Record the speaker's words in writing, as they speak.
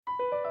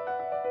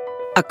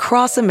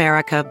Across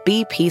America,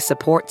 BP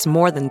supports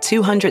more than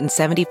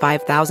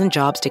 275,000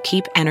 jobs to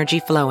keep energy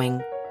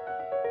flowing.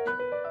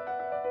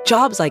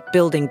 Jobs like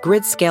building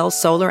grid-scale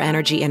solar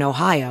energy in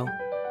Ohio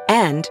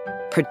and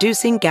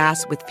producing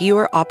gas with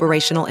fewer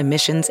operational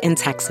emissions in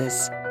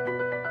Texas.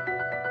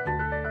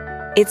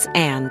 It's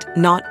and,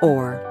 not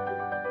or.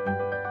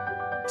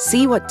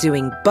 See what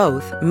doing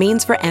both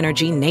means for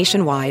energy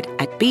nationwide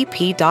at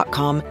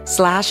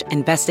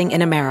bp.com/investing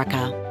in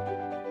America.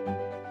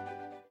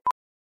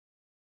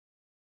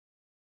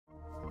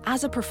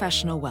 As a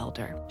professional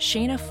welder,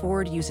 Shayna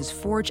Ford uses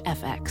Forge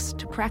FX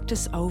to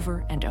practice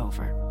over and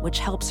over, which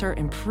helps her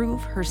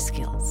improve her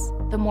skills.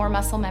 The more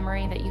muscle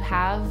memory that you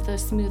have, the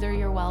smoother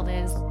your weld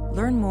is.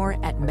 Learn more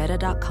at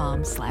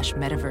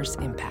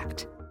meta.com/metaverse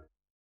impact.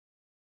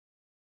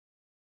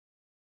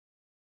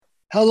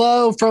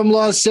 Hello from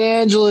Los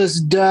Angeles,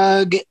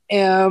 Doug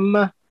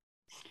M.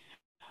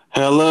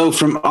 Hello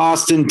from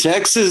Austin,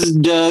 Texas,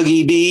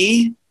 Dougie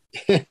B.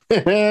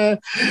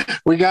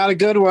 We got a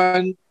good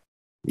one.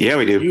 Yeah,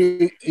 we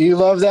do. You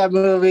love that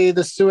movie,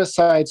 The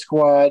Suicide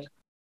Squad.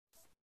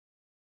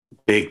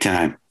 Big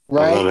time.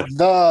 Right? I love it.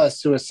 The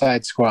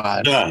Suicide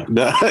Squad.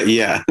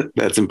 Yeah,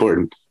 that's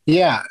important.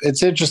 Yeah,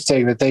 it's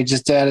interesting that they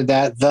just added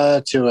that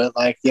 "the" to it,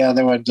 like the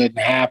other one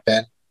didn't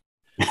happen.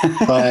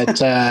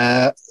 But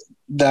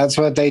that's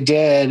what they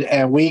did.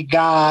 And we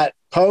got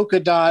Polka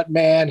Dot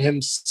Man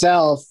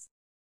himself,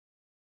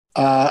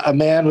 a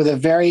man with a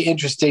very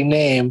interesting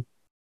name.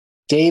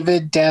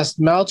 David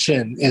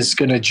Dastmalchian is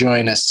going to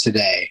join us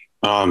today.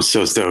 Oh, I'm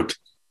so stoked.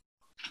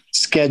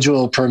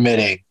 Schedule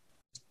permitting.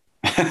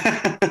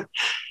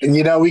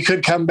 We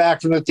could come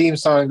back from the theme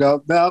song and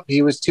go, nope,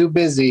 he was too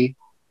busy.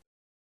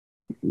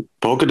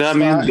 Polka Dot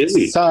Man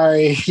busy.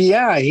 Sorry.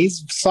 Yeah,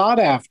 he's sought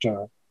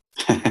after.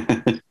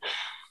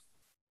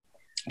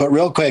 But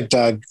real quick,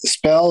 Doug,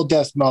 spell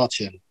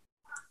Dastmalchian.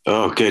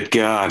 Oh, good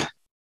God.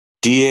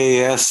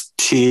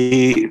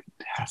 Dastmalchian?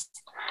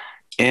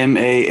 I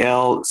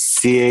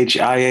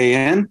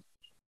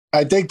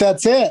think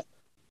that's it.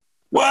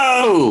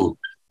 Whoa!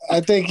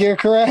 I think you're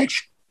correct.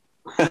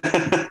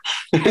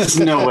 There's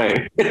no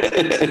way.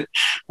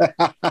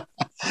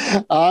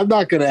 I'm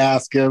not going to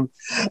ask him.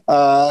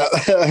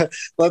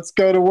 Let's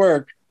go to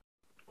work.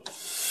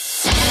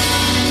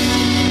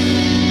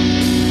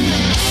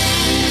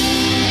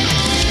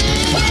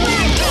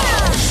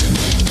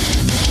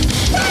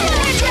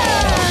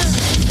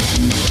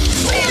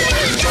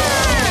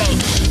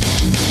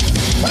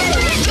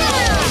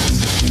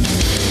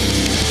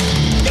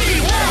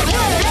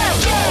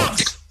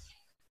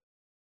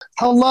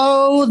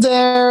 Hello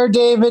there,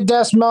 David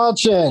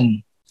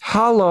Dastmalchian.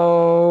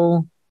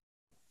 Hello.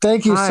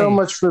 Thank you so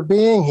much for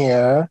being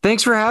here.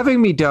 Thanks for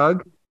having me,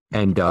 Doug.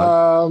 And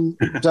Doug.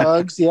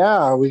 Doug's,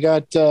 yeah. We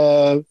got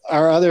our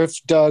other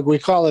Doug. We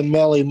call him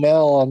Melly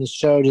Mel on the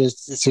show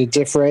to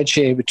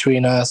differentiate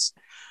between us.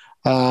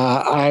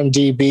 I'm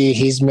DB.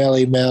 He's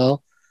Melly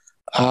Mel.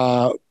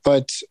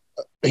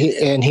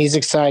 He's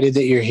excited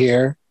that you're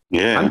here.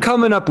 Yeah, I'm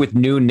coming up with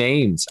new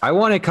names. I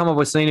want to come up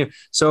with something new.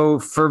 So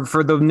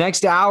for the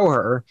next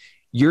hour,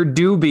 you're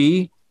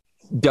Doobie,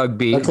 Doug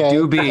B. Okay.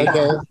 Doobie,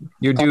 okay.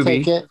 You're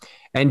Doobie,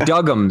 and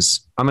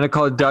Duggums. I'm going to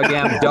call it Doug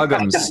M.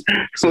 Duggums.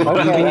 So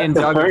Doobie and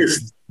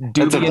Duggums.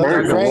 Doobie and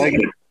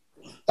Duggums.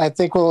 I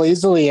think we'll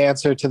easily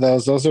answer to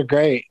those. Those are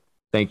great.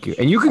 Thank you.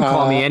 And you can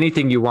call me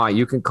anything you want.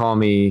 You can call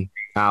me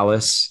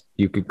Alice.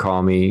 You could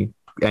call me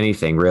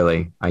anything,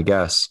 really, I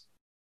guess.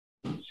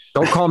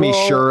 Don't call me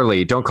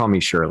Shirley. Don't call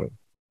me Shirley.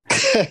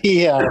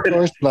 Yeah, of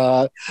course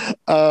not.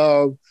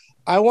 I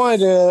wanted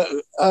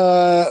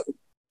to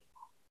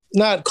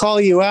not call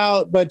you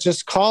out, but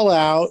just call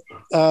out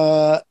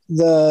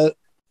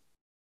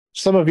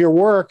some of your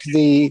work.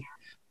 The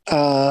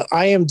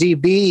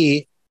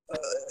IMDb,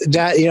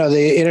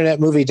 the Internet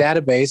Movie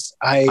Database.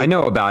 I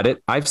know about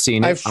it. I've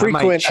seen it. I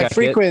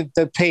frequent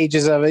the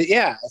pages of it.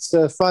 Yeah, it's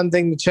a fun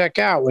thing to check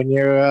out when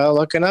you're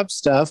looking up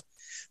stuff.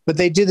 But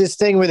they do this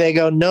thing where they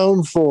go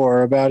known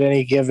for about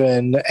any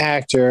given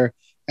actor.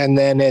 And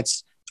then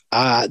it's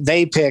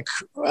they pick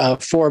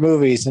 4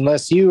 movies,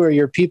 unless you or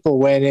your people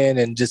went in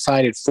and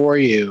decided for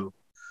you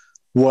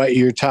what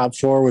your top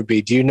 4 would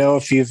be. Do you know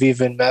if you've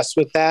even messed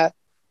with that?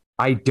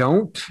 I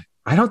don't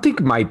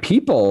think my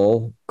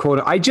people,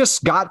 I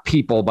just got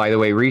people, by the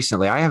way,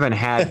 recently. I haven't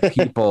had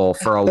people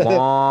for a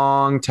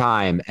long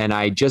time. And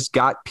I just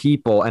got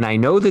people. And I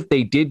know that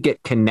they did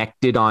get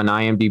connected on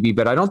IMDb,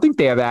 but I don't think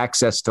they have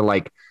access to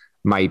like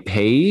my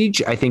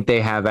page. I think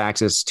they have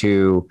access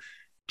to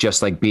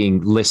just like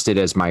being listed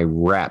as my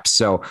rep.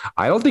 So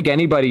I don't think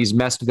anybody's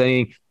messed with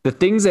anything. The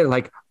things that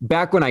like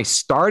back when I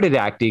started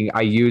acting,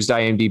 I used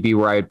IMDb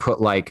where I would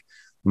put like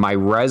my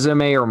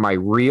resume or my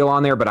reel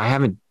on there, but I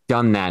haven't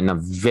done that in a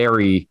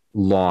very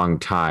long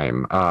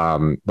time.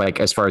 Like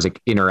as far as like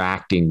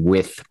interacting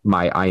with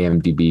my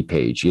IMDb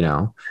page,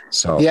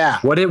 So yeah,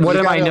 what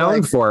am I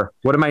known for?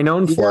 What am I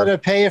known for? You got to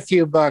pay a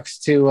few bucks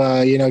to,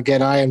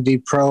 get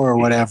IMDb Pro or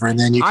whatever, and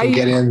then you can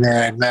get in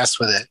there and mess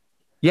with it.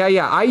 Yeah,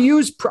 yeah. I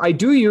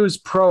do use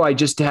Pro. I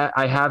just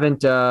I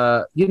haven't.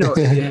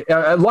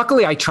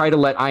 Luckily, I try to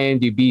let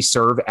IMDb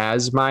serve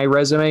as my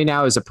resume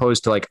now, as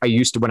opposed to like I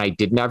used to when I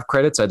didn't have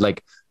credits. I'd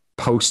like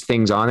post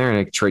things on there and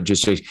I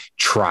just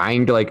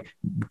trying to like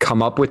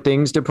come up with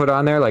things to put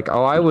on there. Like,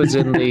 oh, I was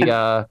in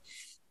the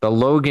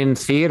Logan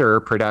Theater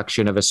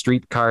production of A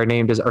Streetcar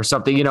Named or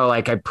something.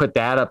 Like I put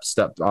that up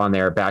stuff on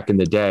there back in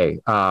the day.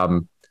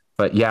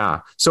 But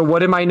yeah. So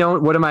what am I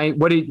known?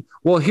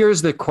 Well,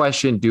 here's the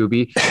question,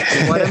 Doobie.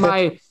 What am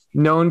I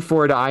known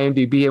for to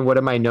IMDb, and what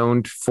am I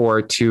known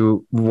for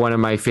to one of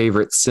my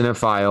favorite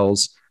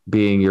cinephiles,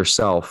 being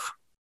yourself?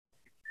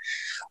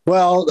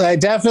 Well,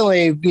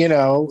 definitely,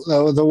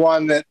 the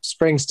one that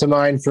springs to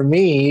mind for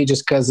me,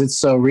 just because it's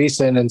so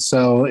recent and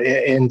so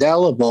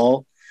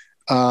indelible,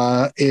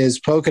 is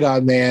Polka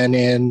Dot Man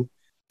in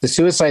The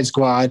Suicide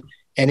Squad,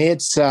 and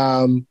it's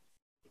in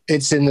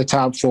the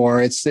top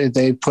 4.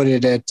 They put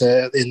it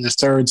in the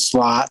 3rd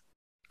slot.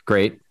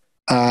 Great.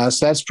 So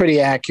that's pretty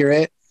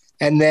accurate.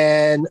 And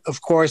then,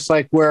 of course,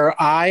 like where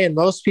I and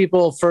most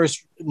people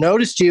first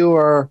noticed you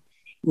or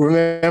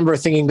remember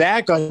thinking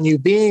back on you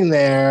being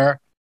there,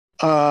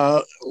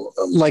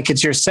 like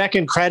it's your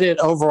second credit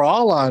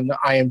overall on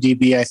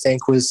IMDb, I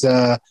think, was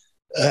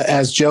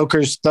as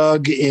Joker's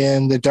thug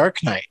in The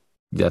Dark Knight.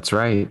 That's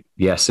right.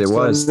 Yes, it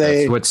was.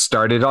 That's what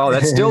started all.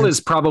 That still is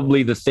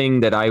probably the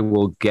thing that I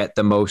will get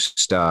the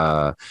most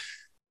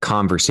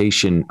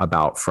conversation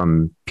about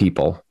from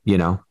people,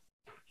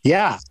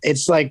 Yeah,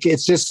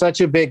 it's just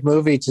such a big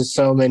movie to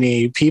so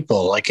many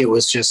people. Like it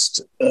was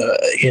just,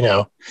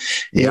 it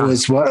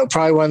was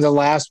probably one of the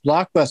last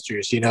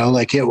blockbusters.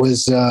 Like it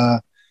was.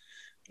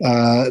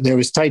 There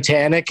was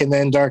Titanic, and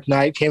then Dark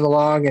Knight came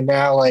along, and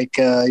now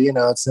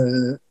it's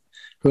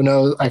who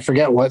knows? I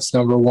forget what's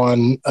number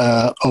 1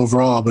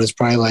 overall, but it's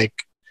probably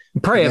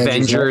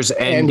Avengers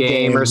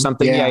Endgame or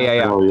something.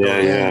 Yeah. Oh,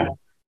 yeah.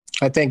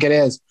 I think it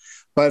is.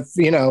 But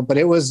but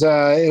it was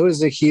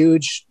a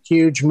huge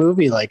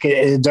movie. Like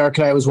Dark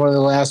Knight was one of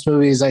the last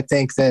movies I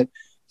think that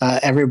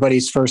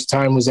everybody's first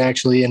time was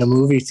actually in a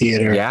movie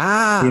theater.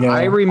 Yeah.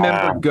 I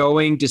remember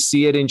going to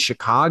see it in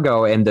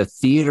Chicago, and the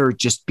theater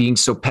just being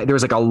there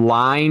was like a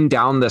line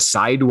down the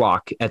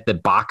sidewalk at the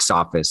box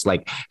office.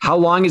 Like, how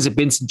long has it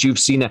been since you've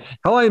seen it?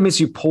 How long has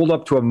you pulled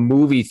up to a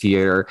movie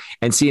theater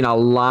and seen a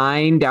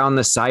line down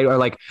the side, or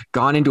like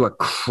gone into a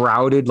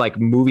crowded like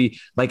movie,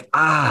 like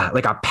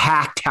a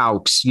packed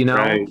house,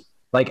 Right.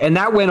 Like, and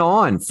that went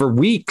on for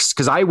weeks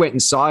because I went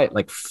and saw it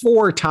like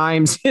 4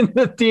 times in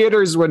the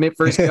theaters when it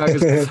first came out.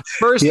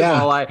 First of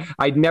all,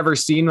 I'd never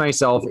seen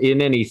myself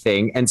in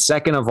anything. And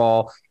second of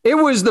all, it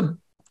was the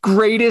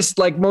greatest,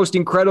 like most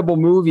incredible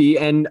movie.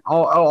 And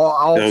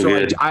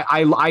also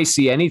I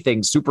see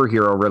anything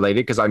superhero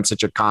related because I'm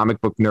such a comic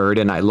book nerd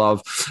and I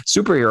love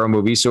superhero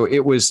movies. So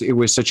it was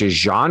such a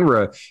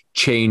genre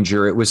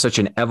changer. It was such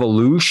an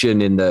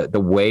evolution in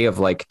the way of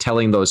like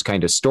telling those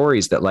kind of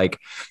stories that like,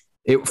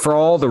 for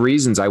all the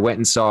reasons, I went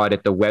and saw it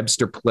at the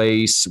Webster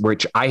Place,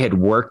 which I had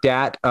worked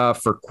at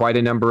for quite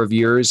a number of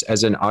years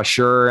as an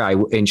usher.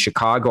 In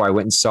Chicago, I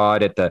went and saw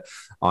it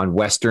on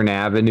Western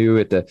Avenue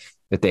at the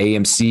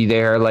AMC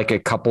there like a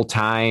couple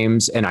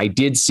times, and I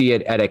did see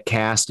it at a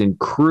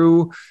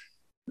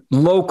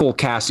local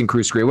cast and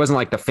crew screen. It wasn't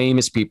like the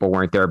famous people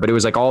weren't there, but it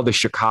was like all the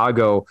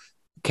Chicago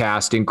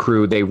cast and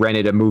crew. They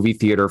rented a movie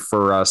theater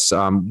for us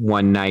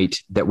one night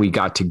that we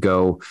got to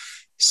go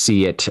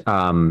see it.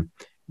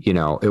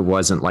 It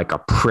wasn't like a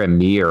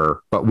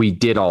premiere, but we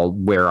did all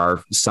wear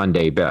our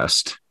Sunday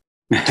best.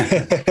 And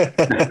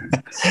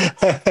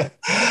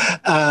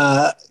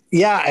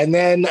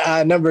then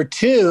number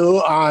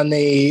 2 on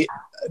the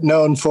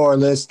known for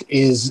list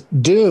is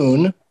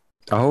Dune.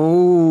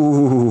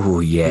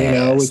 Oh,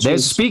 yeah.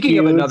 Speaking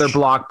of another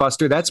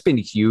blockbuster, that's been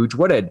huge.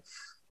 What an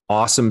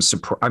awesome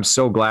surprise. I'm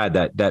so glad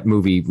that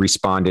movie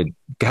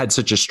had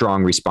such a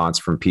strong response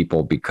from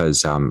people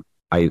because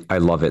I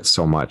love it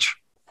so much.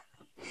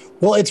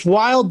 Well, it's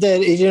wild that,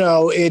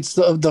 it's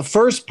the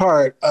first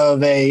part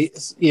of a,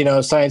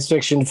 science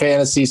fiction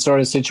fantasy sort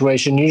of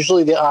situation.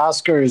 Usually the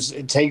Oscars,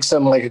 it takes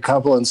them like a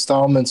couple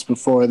installments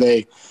before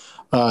they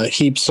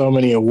heap so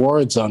many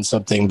awards on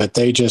something, but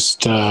they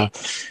just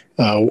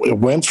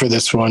went for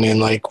this one in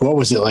like, what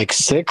was it, like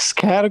 6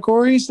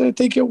 categories I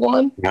think it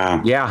won?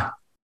 Yeah.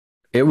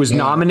 It was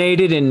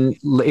nominated in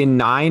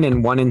 9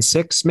 and 1 in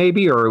 6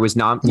 maybe, or it was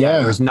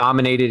it was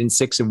nominated in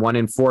 6 and 1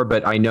 in 4,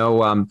 but I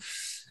know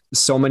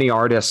so many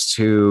artists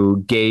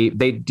who gave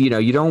what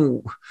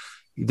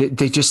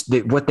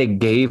they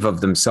gave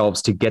of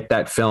themselves to get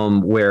that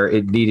film where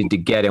it needed to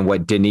get, and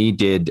what Denis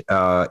did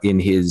in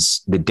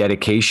the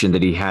dedication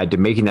that he had to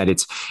making that.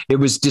 It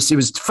was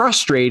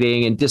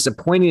frustrating and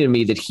disappointing to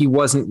me that he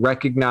wasn't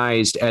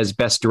recognized as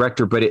best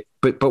director.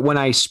 But when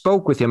I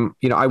spoke with him,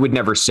 I would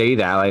never say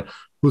that. Like,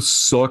 well,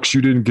 sucks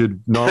you didn't get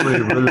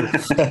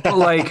nominated.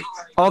 Like,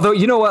 although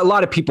a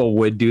lot of people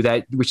would do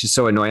that, which is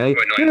so annoying.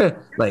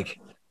 Like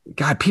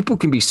God, people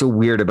can be so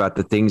weird about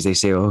the things they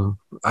say. Oh,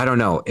 I don't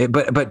know.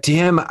 But to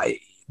him,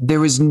 there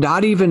was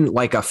not even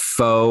like a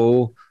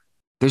faux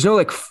there's no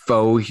like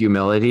faux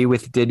humility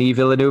with Denis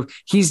Villeneuve.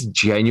 He's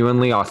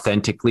genuinely,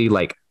 authentically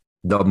like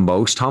the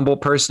most humble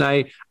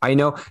person I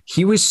know.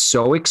 He was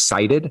so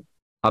excited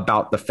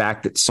about the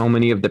fact that so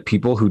many of the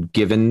people who'd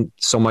given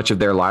so much of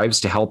their lives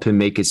to help him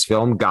make his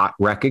film got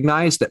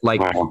recognized, that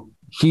like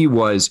he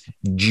was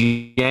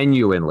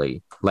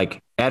genuinely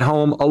like at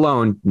home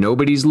alone,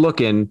 nobody's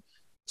looking,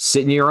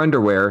 sitting in your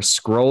underwear,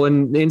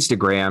 scrolling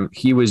Instagram.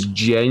 He was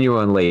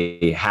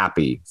genuinely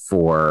happy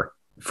for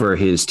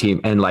his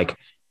team and like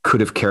could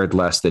have cared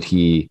less that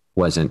he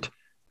wasn't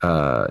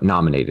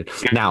nominated.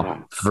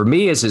 Now, for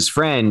me as his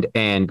friend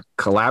and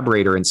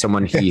collaborator and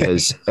someone he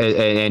has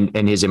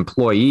and his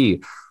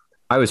employee,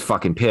 I was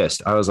fucking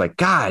pissed. I was like,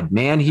 God,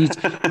 man,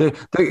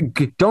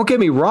 don't get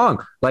me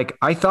wrong. Like,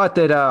 I thought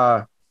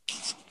that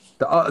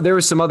there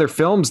were some other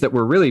films that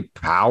were really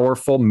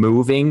powerful,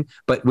 moving,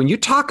 but when you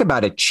talk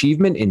about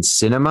achievement in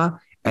cinema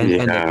and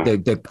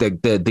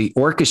the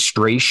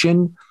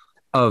orchestration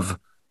of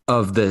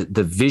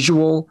the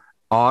visual,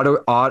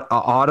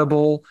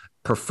 audible,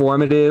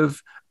 performative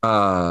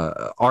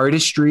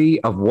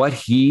artistry of what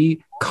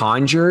he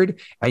conjured,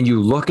 and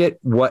you look at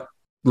what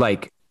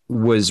like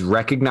was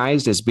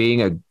recognized as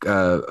being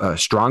a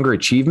stronger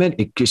achievement,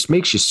 it just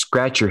makes you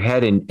scratch your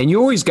head. And you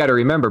always got to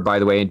remember, by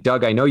the way, and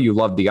Doug, I know you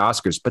love the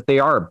Oscars, but they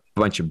are a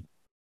bunch of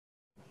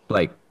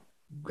like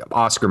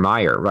Oscar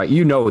Mayer, right?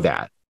 You know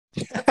that.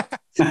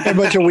 A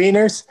bunch of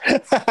wieners.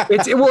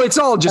 It's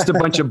all just a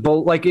bunch of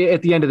like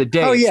at the end of the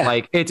day, it's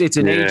like it's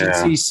an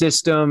agency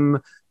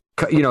system.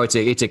 You know, it's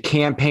a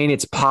campaign,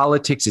 it's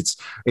politics,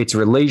 it's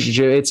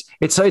relationship,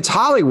 it's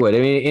Hollywood. I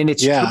mean, in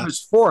its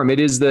truest form, it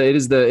is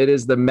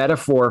the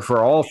metaphor for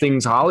all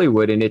things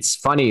Hollywood. And it's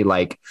funny,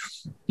 like,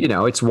 you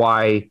know, it's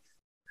why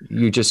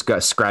you just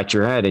got scratch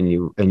your head and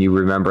you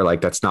remember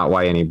like that's not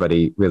why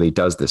anybody really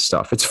does this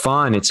stuff. It's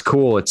fun, it's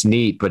cool, it's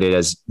neat, but it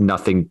has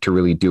nothing to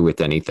really do with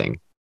anything.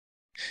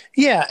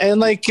 Yeah, and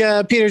like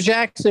Peter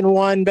Jackson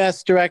won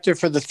Best Director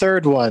for the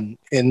third one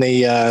in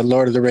the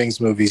Lord of the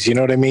Rings movies. You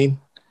know what I mean?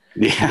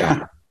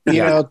 Yeah.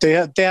 You know, they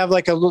have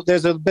like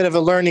there's a bit of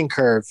a learning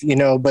curve, you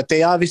know, but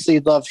they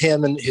obviously love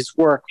him and his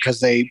work because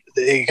they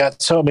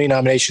got so many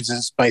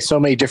nominations by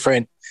so many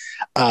different,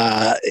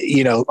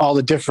 you know, all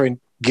the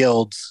different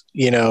guilds,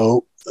 you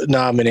know,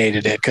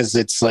 nominated it because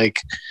it's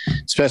like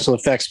special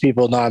effects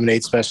people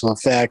nominate special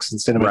effects and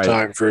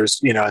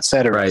cinematographers, you know, et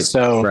cetera.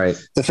 So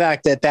the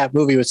fact that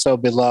movie was so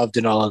beloved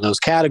in all of those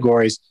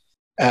categories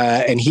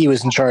and he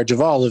was in charge of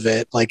all of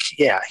it, like,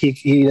 yeah,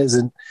 he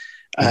doesn't.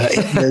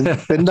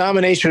 The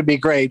nomination would be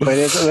great, but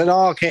it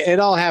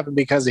all happened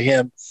because of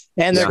him.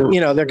 And they're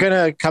going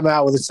to come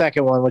out with a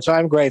second one, which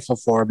I'm grateful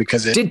for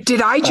because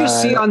did I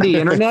just see on the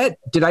internet?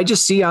 Did I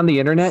just see on the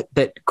internet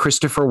that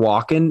Christopher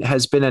Walken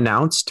has been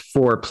announced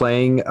for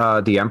playing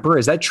the Emperor?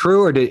 Is that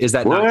true, or is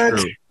that not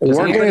true?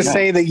 We're going to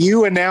say that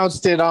you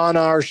announced it on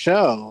our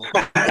show.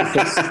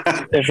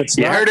 If it's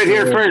you heard it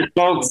here first,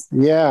 folks.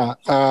 Yeah.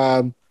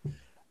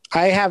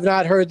 I have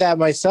not heard that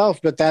myself,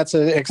 but that's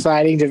an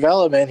exciting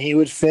development. He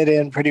would fit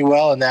in pretty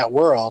well in that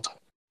world.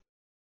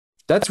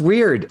 That's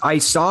weird. I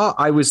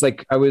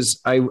think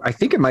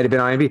it might've been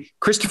IMDb.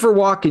 Christopher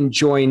Walken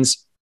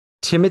joins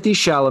Timothée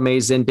Chalamet,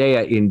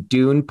 Zendaya in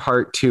Dune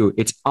Part 2.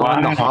 It's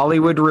on the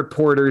Hollywood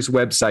Reporter's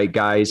website,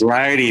 guys.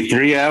 Righty,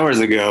 3 hours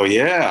ago.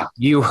 Yeah.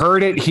 You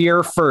heard it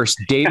here first.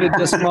 David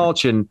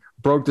Dastmalchian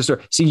broke the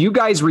story. See, you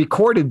guys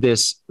recorded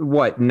this,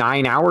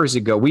 9 hours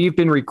ago? We've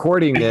been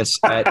recording this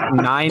at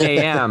 9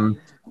 a.m.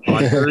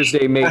 on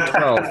Thursday, May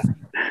 12th.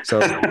 So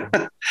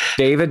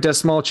David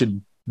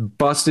Dastmalchian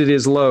busted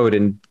his load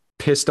and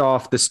pissed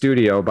off the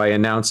studio by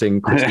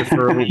announcing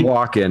Christopher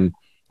Walken.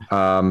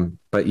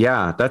 But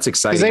yeah, that's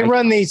exciting. Because they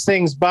run these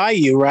things by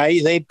you,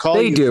 right? They'd call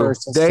you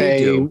first and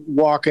say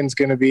Walken's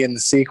going to be in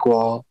the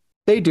sequel.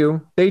 They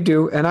do.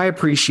 And I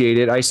appreciate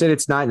it. I said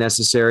it's not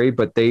necessary,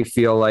 but they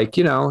feel like,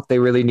 they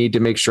really need to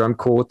make sure I'm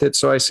cool with it.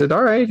 So I said,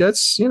 all right,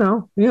 that's,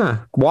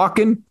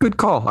 Walken, good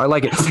call. I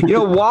like it.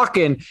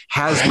 Walken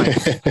has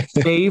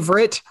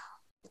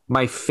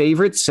my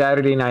favorite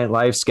Saturday Night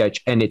Live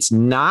sketch. And it's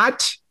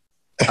not,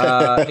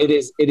 it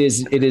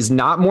is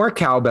not More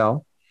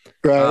Cowbell.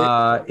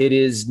 Right. It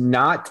is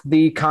not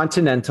the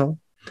Continental.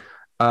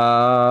 Can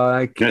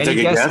I take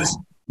a guess?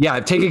 Yeah,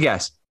 take a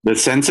guess. The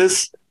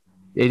Census?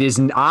 It is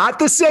not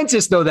the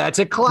Census, though. That's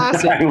a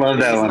classic. I love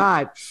that one.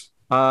 Not.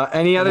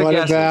 Any other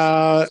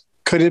guesses?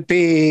 Could it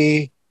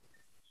be?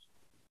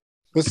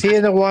 Was he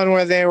in the one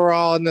where they were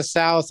all in the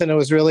South and it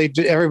was really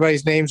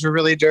everybody's names were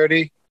really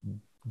dirty?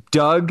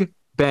 Doobie.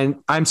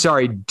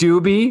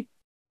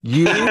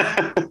 You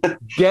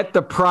get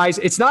the prize.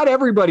 It's not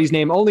everybody's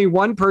name, only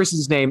one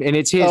person's name, and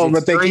it's his. Oh,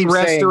 but they during keep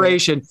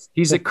Restoration.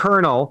 He's a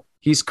colonel.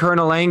 He's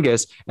Colonel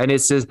Angus, and it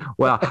says,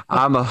 "Well,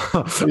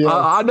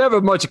 I never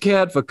much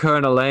cared for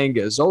Colonel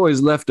Angus. Always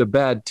left a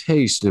bad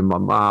taste in my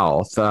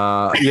mouth."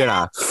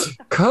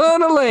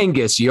 Colonel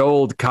Angus, you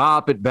old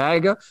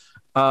carpetbagger.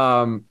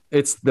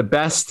 It's the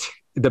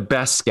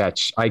best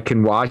sketch. I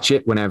can watch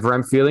it whenever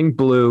I'm feeling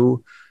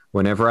blue,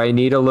 whenever I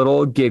need a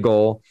little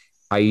giggle.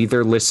 I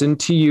either listen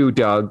to you,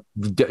 Doug,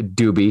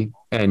 Doobie,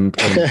 and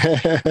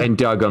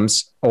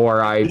Duggums,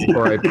 or I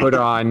put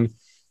on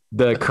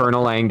the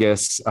Colonel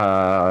Angus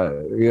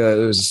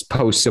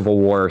post Civil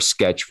War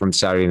sketch from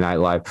Saturday Night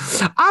Live.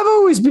 I've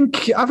always been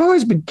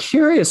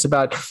curious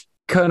about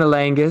Colonel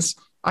Angus.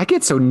 I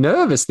get so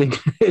nervous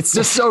thinking it's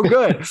just so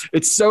good.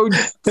 It's so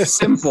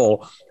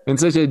simple and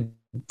such a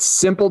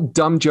simple,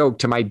 dumb joke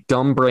to my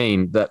dumb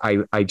brain that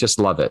I just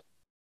love it.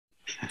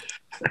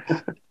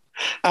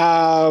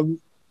 Coming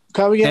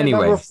in at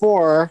number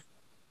 4.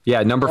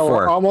 Yeah, number 4.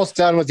 We're almost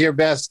done with your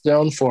best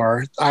known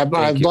for. I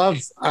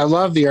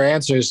love your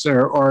answers,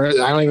 or I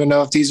don't even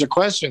know if these are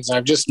questions.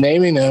 I'm just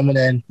naming them, and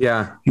then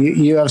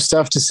you have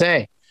stuff to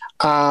say.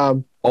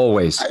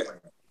 Always.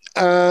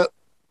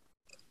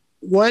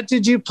 What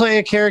did you play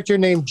a character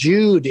named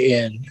Jude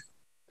in?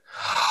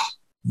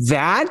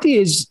 That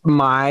is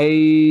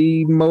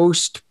my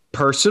most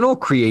personal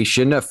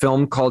creation, a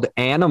film called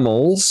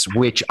Animals,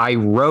 which I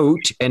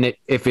wrote. And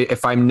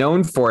if I'm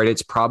known for it,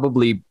 it's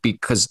probably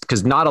because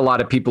not a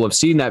lot of people have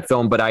seen that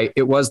film, but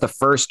it was the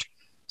first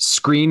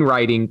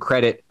screenwriting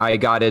credit I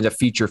got at a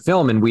feature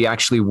film. And we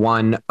actually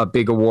won a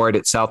big award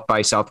at South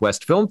by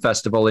Southwest Film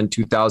Festival in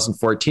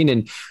 2014.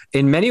 And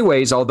in many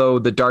ways, although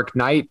The Dark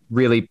Knight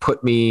really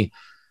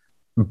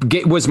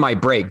was my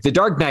break. The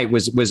Dark Knight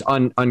was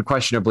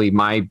unquestionably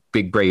my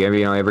big break.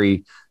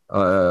 Every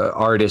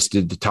artist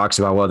talks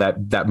about,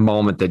 that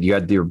moment that you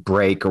had your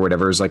break or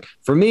whatever. It's like,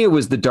 for me, it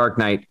was The Dark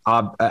Knight.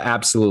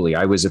 Absolutely.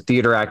 I was a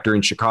theater actor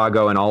in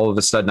Chicago, and all of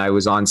a sudden I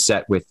was on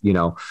set with,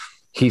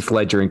 Heath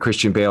Ledger and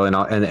Christian Bale.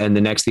 And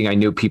the next thing I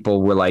knew,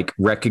 people were like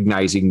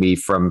recognizing me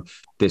from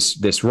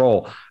this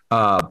role.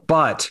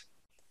 But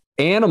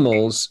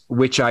Animals,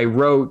 which I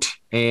wrote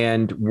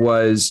and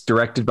was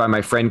directed by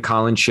my friend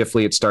Colin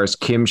Shifley. It stars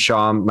Kim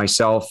Shaw,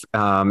 myself,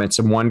 and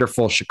some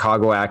wonderful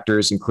Chicago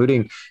actors,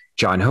 including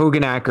John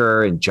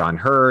Hogenacker and John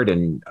Hurd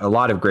and a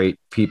lot of great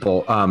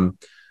people.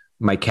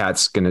 My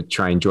cat's going to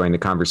try and join the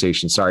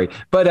conversation. Sorry.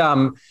 But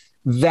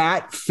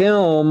that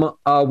film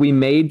we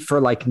made for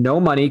like no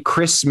money.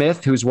 Chris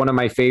Smith, who's one of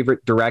my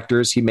favorite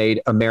directors, he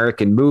made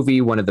American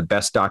Movie, one of the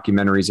best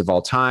documentaries of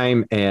all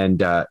time,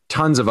 and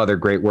tons of other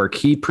great work.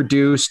 He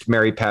produced,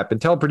 Mary Pat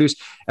Pintel produced,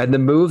 and the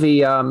movie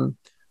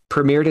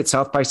premiered at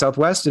South by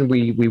Southwest, and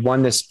we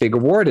won this big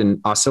award,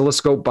 and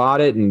Oscilloscope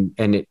bought it,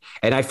 and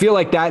I feel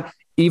like that,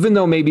 even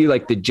though maybe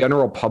like the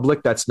general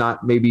public, that's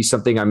not maybe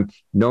something I'm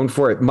known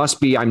for. It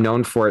must be I'm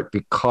known for it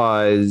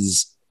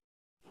because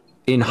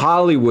in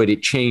Hollywood,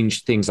 it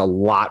changed things a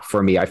lot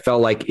for me. I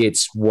felt like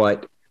it's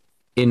what,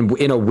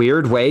 in a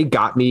weird way,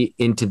 got me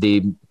into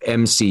the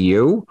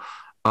MCU.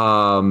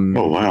 Oh,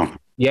 wow.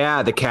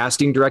 Yeah, the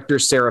casting director,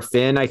 Sarah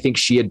Finn, I think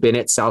she had been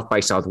at South by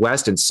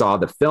Southwest and saw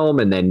the film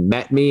and then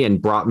met me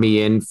and brought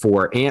me in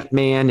for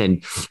Ant-Man.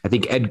 And I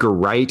think Edgar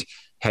Wright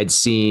had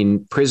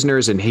seen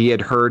Prisoners and he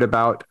had heard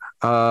about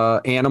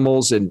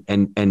Animals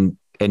and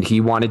he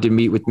wanted to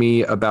meet with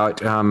me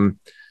about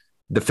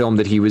the film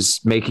that he was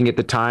making at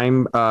the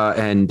time.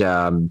 And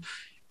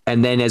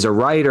then as a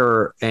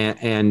writer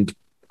and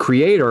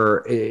creator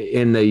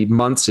in the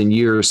months and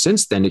years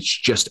since then, it's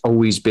just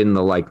always been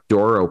the like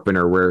door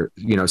opener where,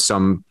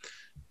 some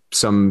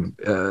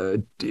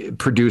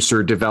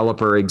producer,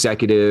 developer,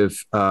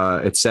 executive,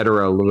 et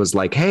cetera, was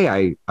like,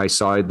 hey, I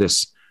saw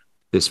this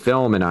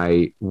film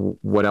and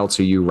what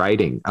else are you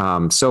writing?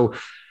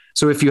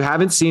 So if you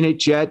haven't seen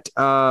it yet,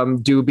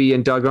 Doobie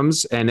and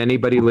Duggums and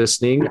anybody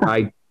listening,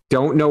 I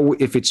don't know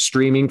if it's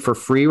streaming for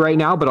free right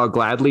now, but I'll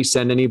gladly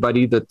send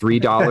anybody the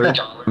 $3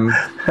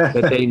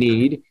 that they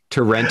need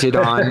to rent it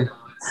on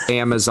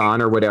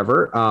Amazon or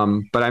whatever.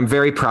 But I'm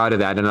very proud of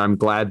that. And I'm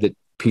glad that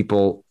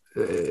people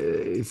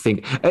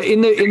think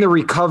in the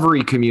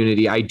recovery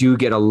community, I do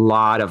get a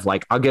lot of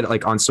I'll get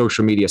on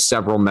social media,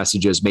 several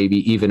messages, maybe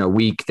even a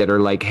week that are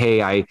like,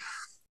 hey,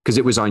 because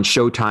it was on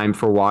Showtime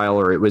for a while,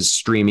 or it was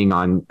streaming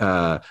on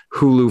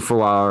Hulu for a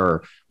while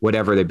or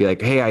whatever. They'd be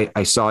like, hey,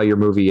 I saw your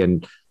movie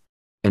and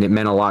it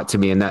meant a lot to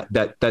me. And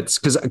that's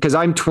because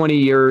I'm 20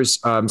 years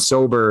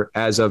sober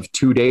as of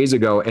 2 days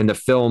ago. And the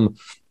film,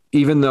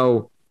 even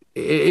though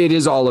it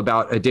is all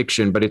about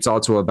addiction, but it's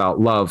also about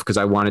love, because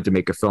I wanted to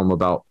make a film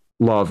about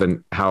love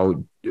and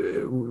how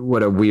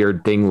what a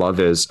weird thing love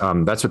is.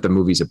 That's what the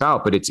movie's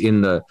about, but it's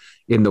in the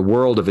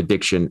world of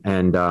addiction.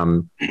 And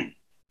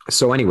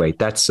so anyway,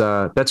 that's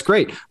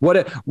great.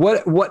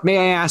 What may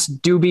I ask,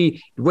 Doobie?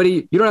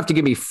 You don't have to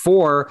give me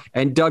 4,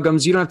 and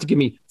Duggums, you don't have to give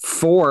me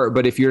 4.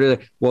 But if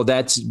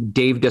that's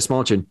Dave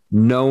Dastmalchian,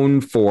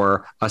 known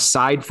for,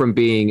 aside from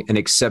being an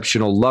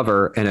exceptional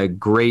lover and a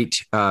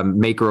great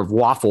maker of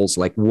waffles,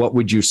 like what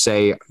would you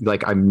say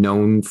like I'm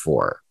known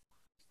for?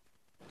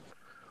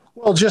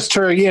 Well, just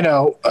for,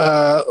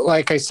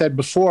 like I said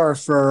before,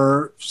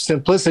 for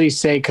simplicity's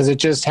sake, because it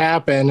just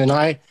happened, and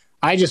I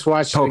just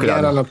watched it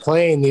again on a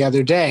plane the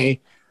other day.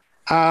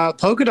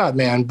 Polka Dot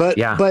Man, but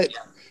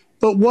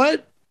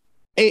what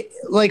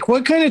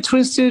kind of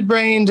twisted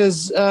brain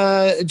does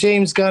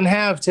James Gunn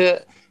have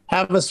to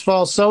have us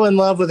fall so in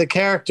love with a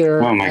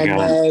character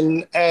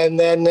and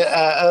then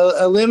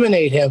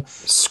eliminate him.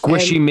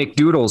 Squishy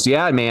McDoodles.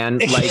 Yeah, man.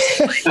 Like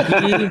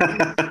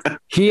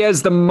he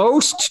has the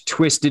most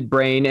twisted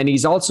brain, and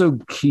he's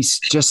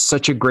just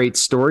such a great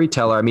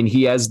storyteller. I mean,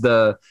 he has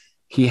the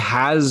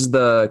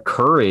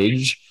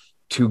courage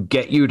to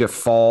get you to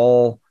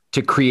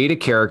create a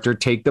character,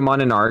 take them on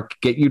an arc,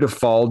 get you to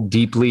fall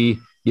deeply,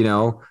 in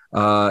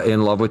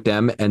love with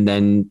them, and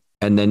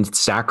then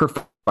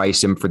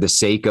sacrifice him for the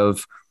sake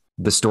of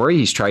the story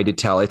he's tried to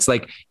tell. It's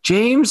like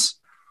James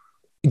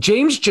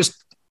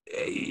just,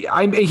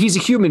 he's a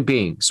human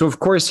being. So of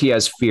course he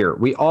has fear.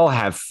 We all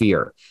have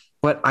fear,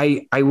 but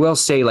I will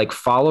say, like,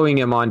 following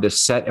him onto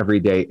set every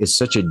day is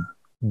such a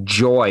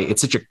joy.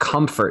 It's such a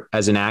comfort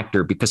as an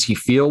actor because he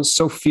feels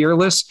so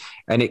fearless,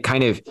 and it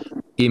kind of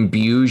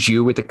imbues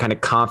you with the kind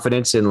of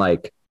confidence in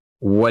like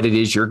what it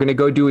is you're going to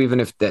go do,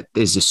 even if that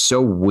is just so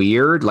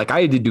weird. Like,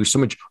 I had to do so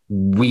much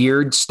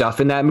weird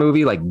stuff in that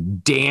movie, like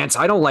dance.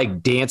 I don't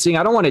like dancing.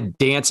 I don't want to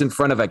dance in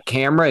front of a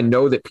camera and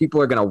know that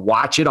people are going to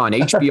watch it on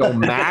HBO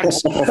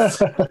Max.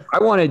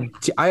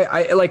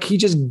 I like, he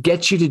just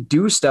gets you to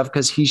do stuff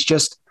because he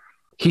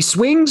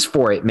swings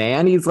for it,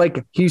 man.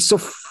 He's so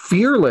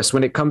fearless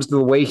when it comes to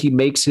the way he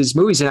makes his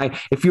movies. And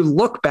if you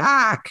look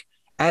back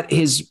at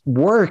his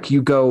work,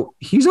 you go,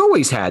 he's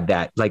always had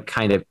that like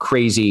kind of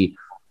crazy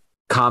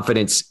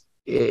confidence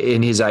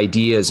in his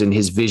ideas and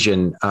his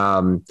vision.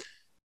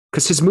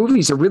 Because his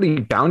movies are really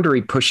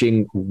boundary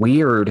pushing,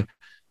 weird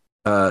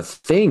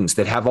things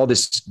that have all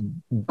this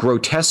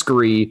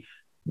grotesquery.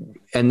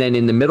 And then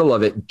in the middle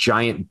of it,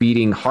 giant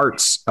beating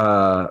hearts.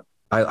 I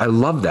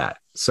love that.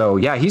 So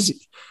yeah, he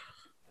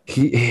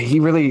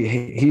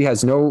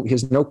has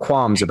no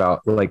qualms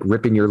about like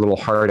ripping your little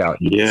heart out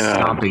and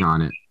stomping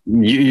on it.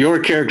 Your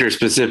character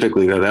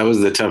specifically, though, that was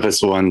the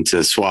toughest one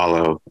to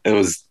swallow. It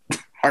was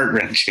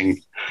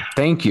heart-wrenching.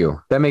 Thank you.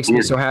 That makes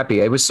me so happy.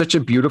 It was such a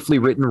beautifully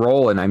written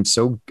role, and I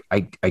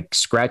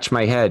scratch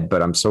my head,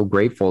 but I'm so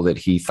grateful that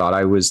he thought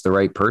I was the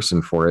right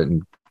person for it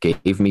and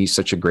gave me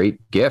such a great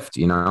gift,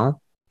 They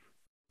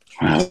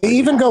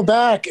even go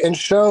back and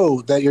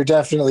show that you're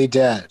definitely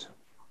dead.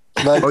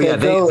 Like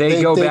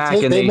they go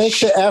back and they make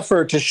the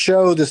effort to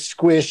show the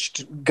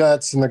squished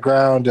guts in the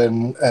ground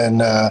and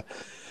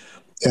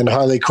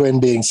Harley Quinn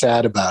being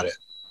sad about it.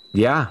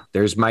 Yeah,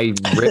 there's my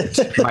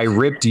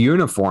ripped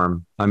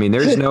uniform. I mean,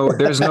 there's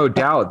no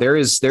doubt.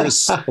 There's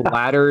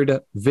splattered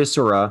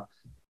viscera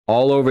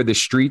all over the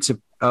streets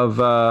of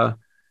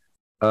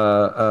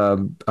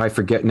I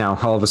forget now.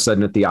 All of a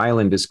sudden, at the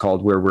island is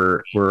called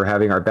where we're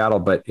having our battle,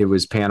 but it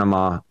was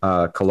Panama,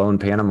 Cologne,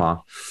 Panama.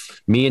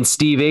 Me and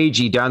Steve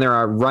Agee down there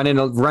are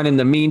running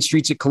the mean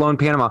streets of Cologne,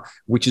 Panama,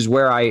 which is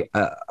where I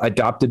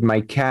adopted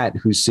my cat,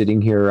 who's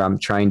sitting here. I'm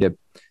trying to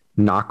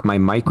knock my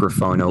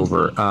microphone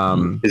over.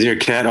 Is your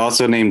cat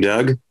also named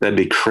Doug? That'd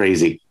be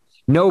crazy.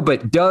 No,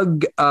 but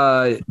Doug,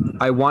 I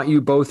want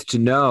you both to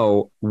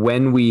know,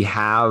 when we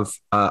have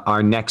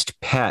our next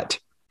pet,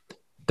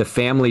 the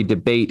family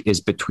debate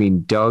is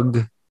between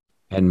Doug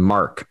and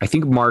Mark. I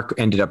think Mark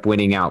ended up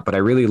winning out, but I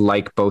really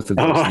like both of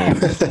those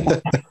names.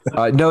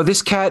 No,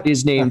 this cat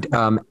is named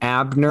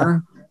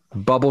Abner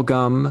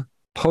Bubblegum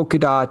Polka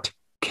Dot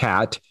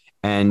Cat.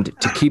 And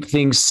to keep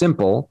things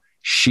simple,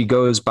 she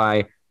goes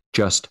by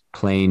just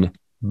plain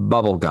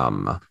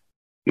Bubblegum.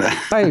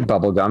 Hi,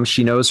 Bubblegum.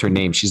 She knows her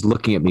name. She's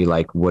looking at me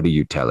like, what are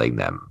you telling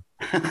them?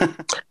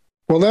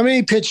 Well, let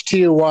me pitch to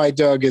you why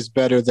Doug is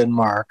better than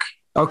Mark.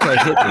 Okay,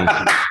 hit me.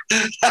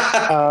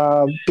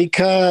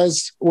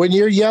 Because when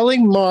you're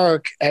yelling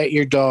Mark at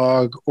your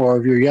dog, or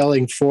if you're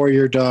yelling for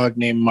your dog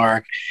named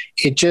Mark,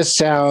 it just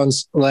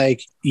sounds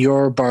like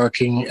you're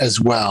barking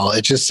as well.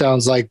 It just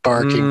sounds like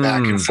barking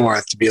back and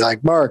forth to be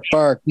like, Mark,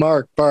 bark,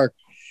 Mark, bark.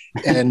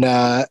 And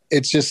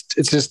it's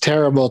just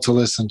terrible to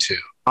listen to.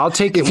 I'll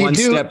take it one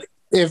step.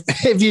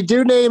 If you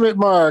do name it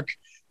Mark,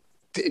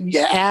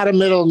 add a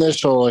middle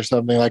initial or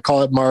something, like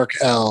call it Mark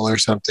L or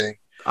something.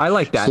 I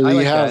like that. So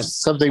you have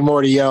something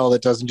more to yell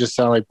that doesn't just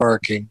sound like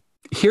barking.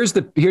 Here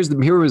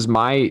was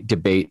my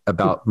debate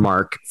about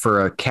Mark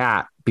for a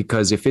cat,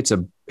 because if it's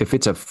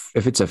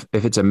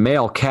a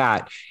male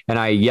cat and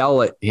I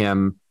yell at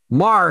him,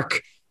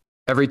 Mark,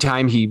 every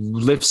time he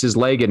lifts his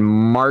leg and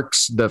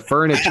marks the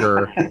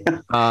furniture,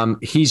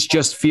 he's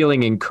just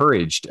feeling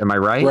encouraged. Am I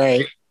right?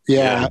 Right.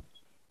 Yeah.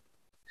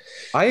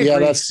 I agree. Yeah,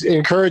 that's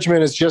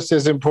encouragement is just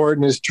as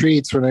important as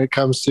treats when it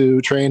comes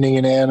to training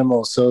an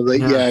animal. So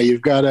that,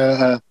 you've got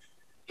to.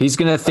 He's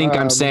going to think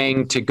I'm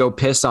saying to go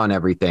piss on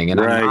everything,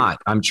 and I'm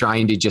not. I'm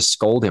trying to just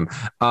scold him.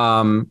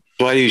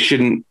 Why you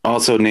shouldn't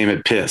also name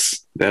it Piss?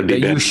 That'd be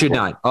you should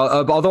not.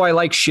 Although I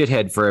like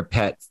Shithead for a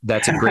pet.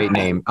 That's a great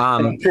name.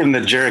 From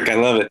the jerk, I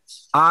love it.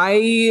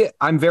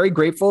 I'm very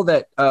grateful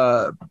that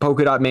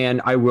Polka Dot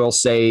Man, I will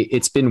say,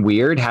 it's been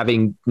weird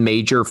having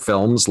major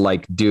films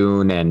like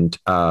Dune and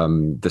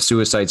The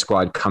Suicide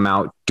Squad come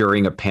out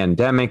during a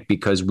pandemic,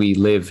 because we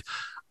live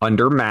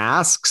under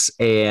masks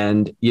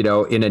and,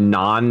 in a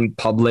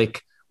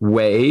non-public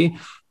way.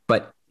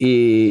 But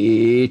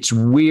it's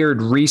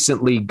weird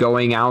recently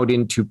going out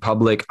into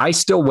public. I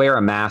still wear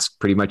a mask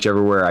pretty much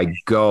everywhere I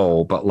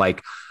go, but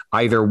like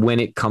either when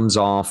it comes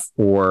off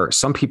or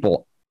some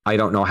people, I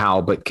don't know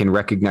how, but can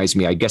recognize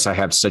me. I guess I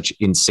have such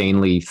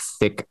insanely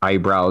thick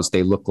eyebrows.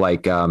 They look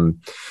like, they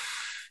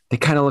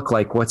kind of look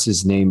like, what's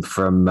his name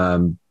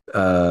from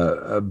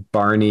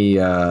Barney?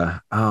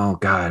 Oh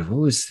God,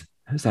 who's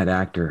that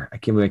actor? I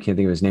can't think of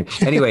his name.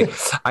 Anyway,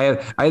 I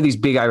have these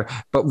big eyebrows,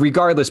 but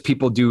regardless,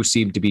 people do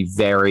seem to be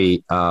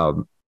very,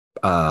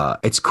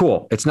 it's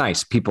cool. It's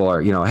nice. People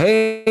are,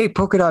 hey,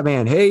 polka dot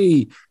man.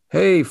 Hey,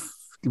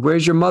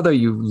 where's your mother,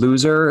 you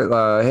loser?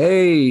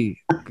 Hey,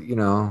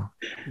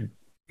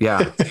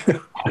 yeah.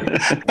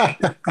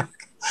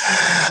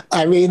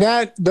 I mean,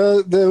 that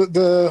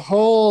the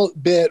whole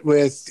bit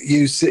with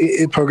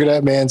polka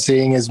dot man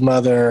seeing his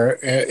mother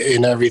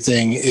in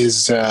everything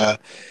is a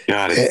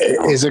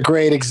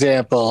great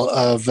example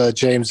of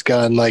James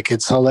Gunn. Like,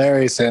 it's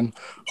hilarious and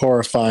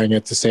horrifying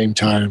at the same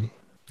time.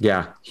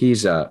 Yeah,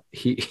 he's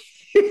he.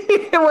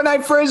 When I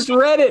first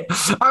read it,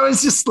 I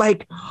was just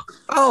like,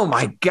 oh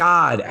my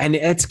God. And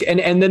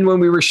then when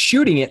we were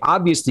shooting it,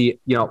 obviously,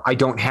 I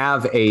don't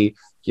have a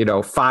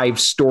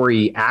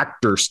 5-story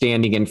actor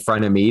standing in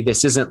front of me.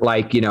 This isn't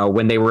like,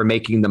 when they were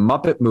making the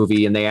Muppet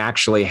movie and they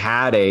actually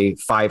had a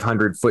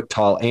 500-foot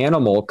tall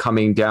animal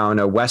coming down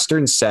a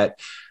Western set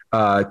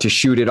to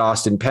shoot at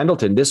Austin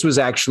Pendleton. This was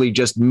actually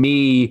just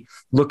me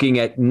looking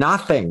at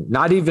nothing,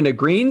 not even a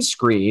green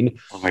screen.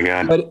 Oh my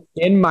God. But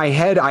in my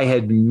head, I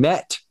had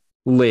met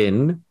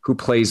Lynn, who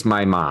plays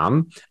my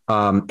mom.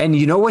 And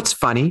you know what's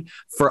funny?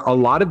 For a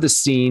lot of the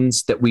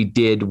scenes that we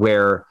did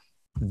where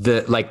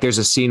there's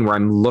a scene where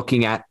I'm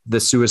looking at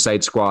the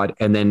Suicide Squad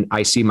and then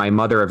I see my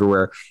mother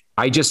everywhere.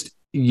 I just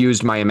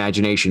used my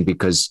imagination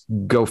because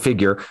go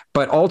figure.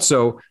 But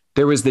also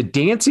there was the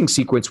dancing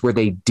sequence where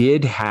they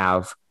did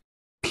have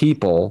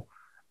people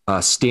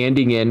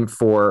standing in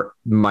for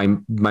my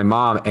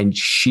mom, and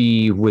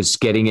she was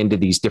getting into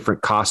these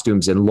different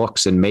costumes and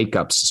looks and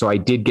makeups. So I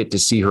did get to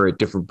see her at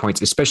different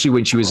points, especially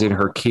when she was in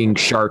her King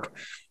Shark.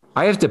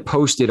 I have to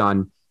post it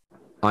on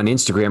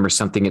Instagram or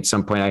something at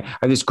some point. I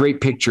have this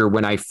great picture.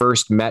 When I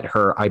first met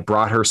her, I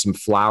brought her some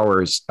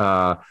flowers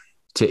to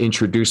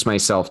introduce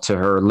myself to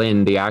her,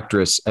 Lynn, the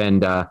actress.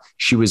 And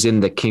she was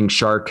in the King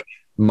Shark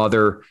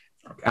mother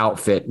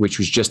outfit, which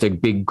was just a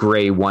big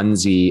gray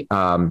onesie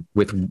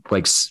with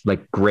like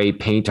gray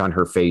paint on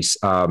her face.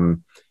 Yeah,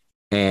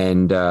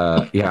 it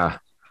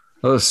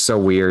was so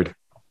weird.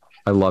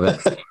 I love it.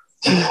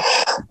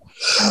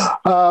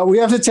 We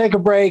have to take a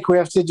break. We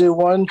have to do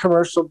one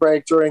commercial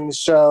break during the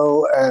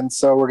show. And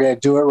so we're going to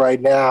do it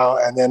right now.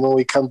 And then when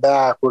we come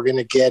back, we're going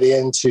to get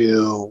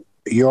into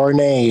your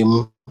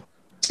name,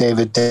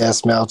 David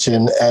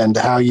Dastmalchian, and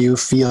how you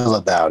feel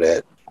about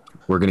it.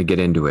 We're going to get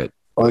into it.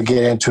 We'll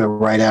get into it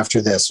right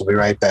after this. We'll be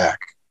right back.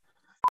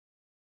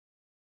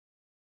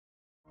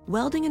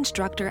 Welding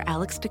instructor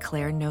Alex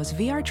DeClaire knows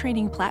VR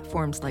training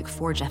platforms like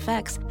Forge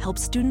FX help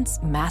students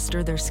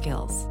master their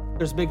skills.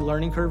 There's a big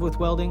learning curve with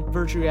welding.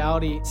 Virtual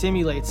reality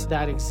simulates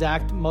that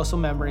exact muscle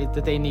memory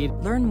that they need.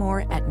 Learn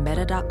more at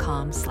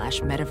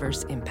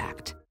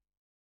meta.com/metaverseimpact.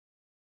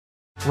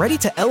 Ready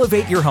to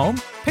elevate your home?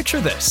 Picture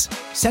this: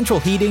 central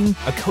heating,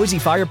 a cozy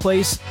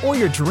fireplace, or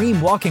your dream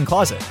walk-in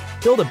closet.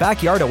 Build a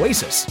backyard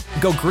oasis,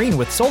 go green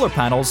with solar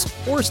panels,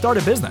 or start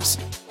a business.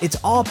 It's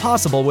all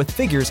possible with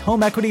Figure's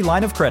home equity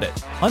line of credit.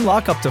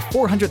 Unlock up to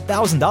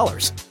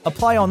 $400,000.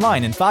 Apply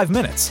online in 5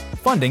 minutes.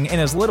 Funding in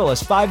as little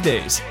as 5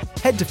 days.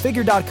 Head to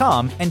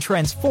Figure.com and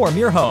transform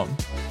your home.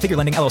 Figure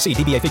Lending LLC,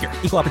 DBA Figure,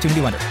 Equal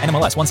Opportunity Lender,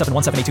 NMLS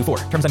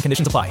 1717824. Terms and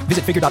conditions apply.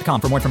 Visit Figure.com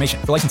for more information.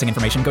 For licensing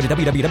information, go to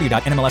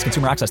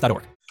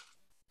www.nmlsconsumeraccess.org.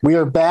 We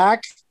are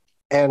back,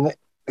 and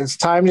it's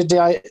time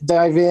to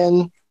dive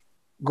in.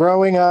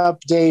 Growing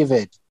up,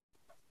 David.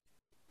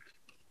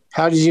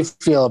 How did you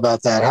feel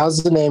about that?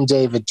 How's the name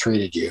David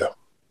treated you?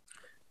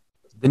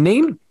 The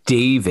name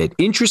David,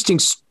 interesting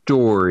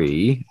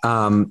story.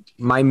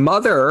 My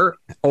mother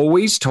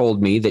always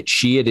told me that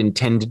she had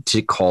intended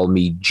to call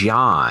me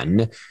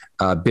John,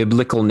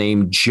 biblical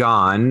name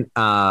John,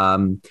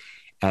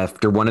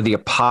 after one of the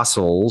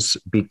apostles,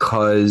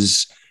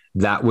 because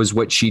that was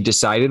what she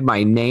decided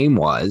my name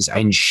was.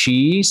 And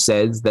she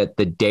says that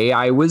the day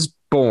I was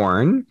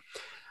born,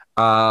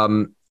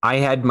 I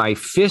had my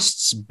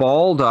fists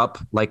balled up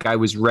like I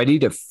was ready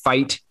to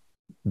fight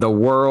the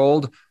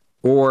world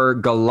or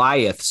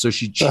Goliath. So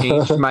she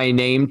changed my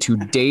name to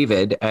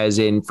David, as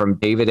in from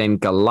David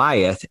and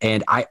Goliath.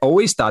 And I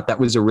always thought that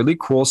was a really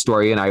cool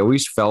story. And I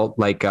always felt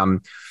like I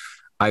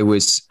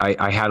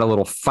had a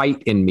little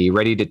fight in me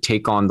ready to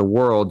take on the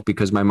world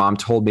because my mom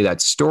told me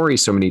that story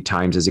so many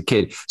times as a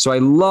kid. So I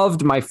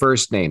loved my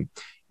first name.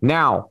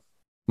 Now,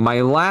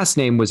 my last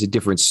name was a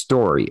different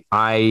story.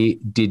 I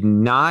did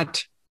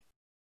not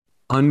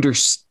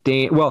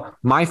understand. Well,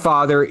 my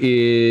father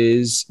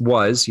he's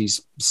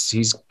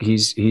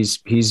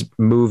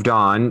moved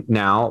on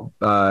now,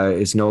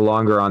 is no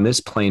longer on this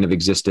plane of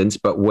existence.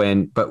 But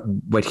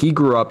he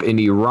grew up in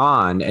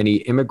Iran and he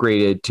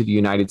immigrated to the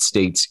United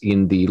States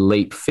in the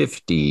late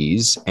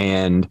 50s,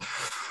 and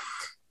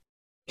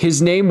his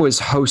name was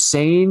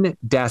Hossein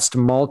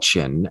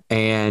Dastmalchian,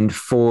 and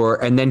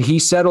then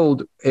he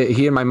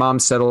and my mom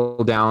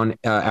settled down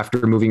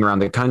after moving around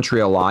the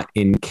country a lot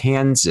in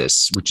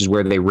Kansas, which is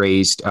where they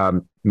raised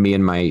me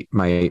and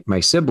my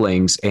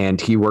siblings. And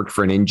he worked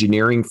for an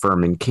engineering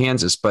firm in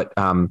Kansas. But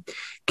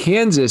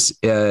Kansas,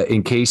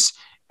 in case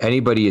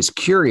anybody is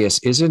curious,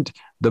 isn't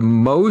the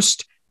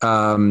most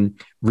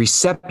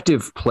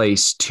receptive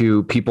place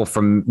to people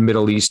from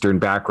Middle Eastern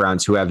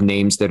backgrounds who have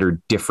names that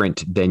are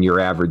different than your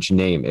average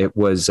name. It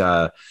was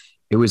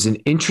an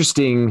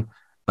interesting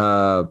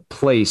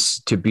place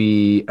to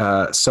be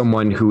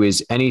someone who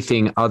is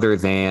anything other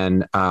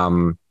than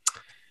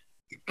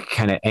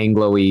kind of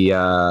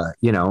Anglo-y,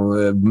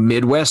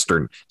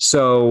 Midwestern.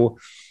 So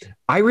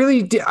I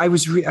really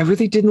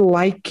didn't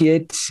like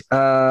it.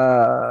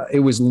 It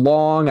was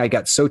long. I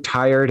got so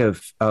tired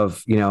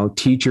of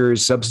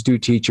teachers,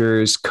 substitute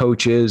teachers,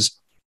 coaches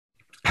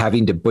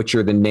having to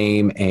butcher the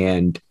name,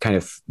 and kind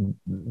of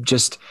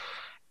just,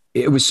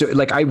 it was so,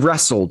 like, I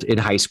wrestled in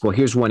high school.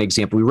 Here's one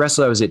example. We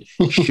wrestled. I was at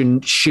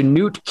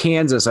Chanute,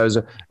 Kansas. I was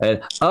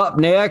up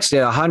next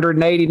at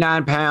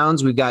 189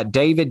 pounds. We got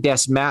David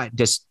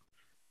Dastmalchian.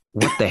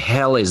 What the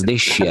hell is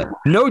this shit?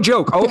 No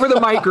joke. Over the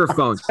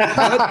microphone.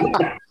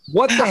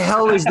 What the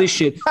hell is this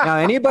shit? Now,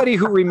 anybody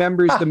who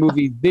remembers the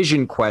movie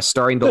Vision Quest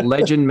starring the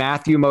legend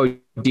Matthew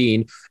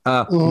Modine,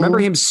 remember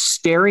him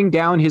staring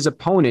down his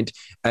opponent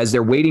as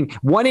they're waiting.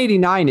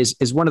 189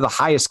 is one of the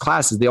highest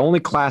classes. The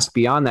only class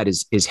beyond that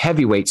is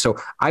heavyweight. So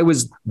I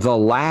was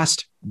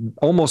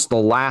almost the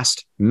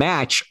last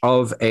match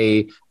of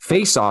a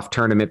face-off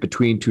tournament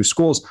between two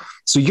schools.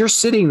 So you're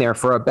sitting there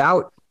for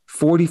about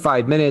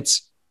 45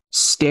 minutes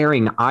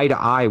staring eye to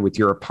eye with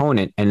your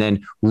opponent. And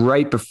then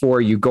right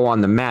before you go on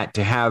the mat,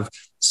 to have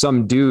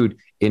some dude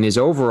in his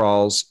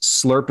overalls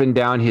slurping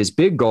down his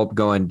big gulp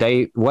going,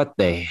 what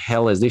the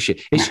hell is this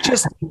shit? It's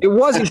just, it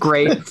wasn't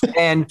great.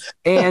 And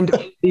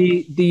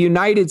the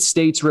United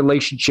States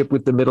relationship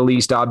with the Middle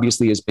East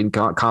obviously has been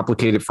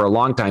complicated for a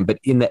long time, but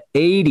in the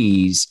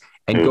 80s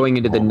and going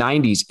into the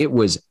 90s, it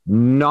was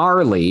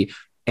gnarly.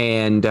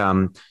 And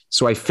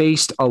so I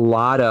faced a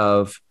lot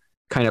of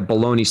kind of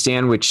bologna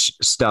sandwich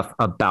stuff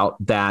about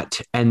that.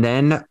 And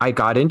then I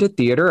got into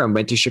theater and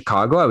went to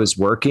Chicago. I was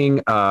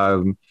working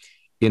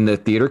in the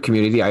theater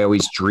community. I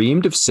always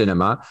dreamed of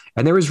cinema.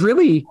 And there was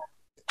really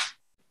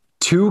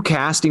two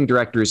casting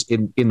directors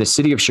in the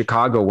city of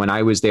Chicago when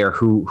I was there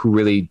who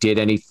really did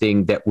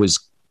anything that was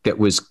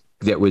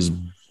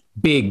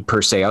big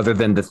per se, other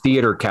than the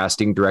theater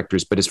casting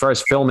directors. But as far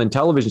as film and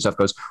television stuff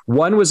goes,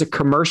 one was a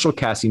commercial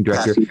casting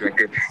director.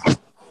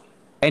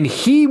 And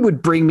he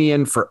would bring me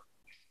in for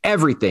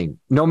everything,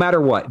 no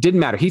matter what. Didn't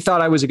matter. He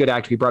thought I was a good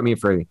actor. He brought me in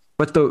for everything.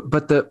 But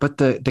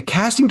the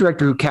casting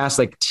director who cast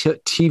like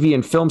TV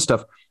and film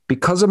stuff,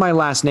 because of my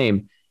last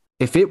name,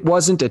 if it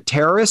wasn't a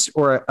terrorist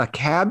or a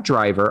cab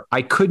driver,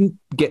 I couldn't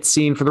get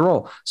seen for the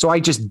role. So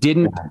I just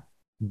didn't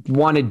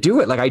want to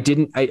do it. Like I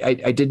didn't,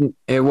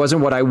 it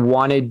wasn't what I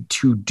wanted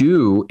to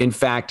do. In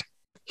fact,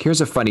 here's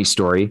a funny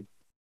story.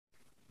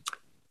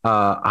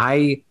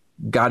 I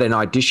got an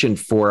audition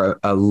for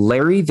a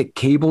Larry the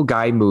Cable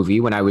Guy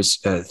movie when I was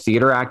a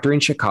theater actor in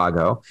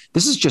Chicago.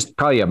 This is just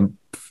probably a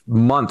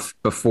month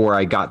before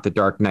I got The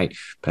Dark Knight,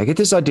 but I get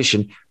this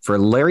audition for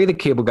Larry the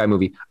Cable Guy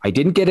movie. I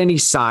didn't get any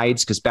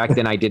sides because back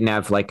then I didn't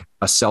have like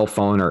a cell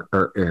phone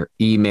or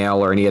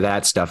email or any of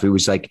that stuff. It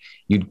was like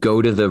you'd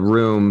go to the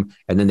room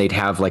and then they'd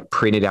have like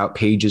printed out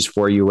pages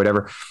for you,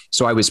 whatever.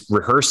 So I was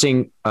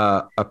rehearsing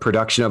a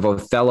production of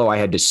Othello. I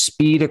had to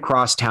speed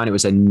across town. It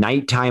was a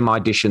nighttime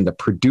audition. The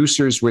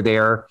producers were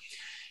there.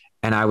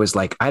 And I was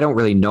like, I don't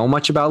really know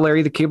much about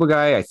Larry the Cable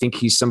Guy. I think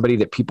he's somebody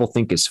that people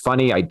think is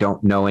funny. I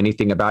don't know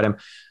anything about him.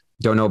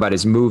 Don't know about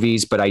his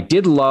movies, but I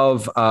did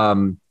love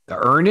the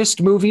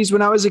Ernest movies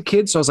when I was a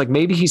kid. So I was like,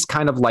 maybe he's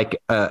kind of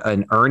like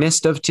an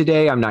Ernest of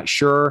today. I'm not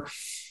sure.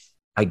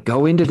 I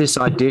go into this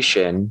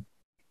audition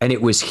and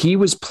he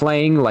was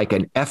playing like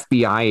an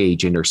FBI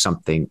agent or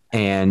something.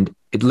 And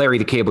Larry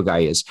the Cable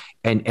Guy is,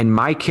 and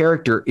my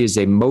character is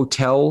a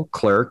motel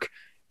clerk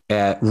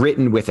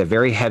written with a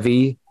very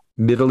heavy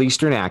Middle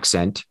Eastern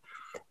accent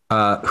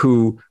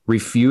who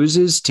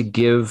refuses to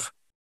give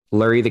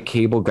Larry the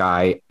Cable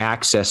Guy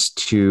access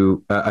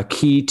to a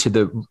key to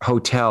the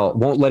hotel,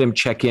 won't let him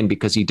check in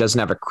because he doesn't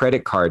have a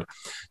credit card.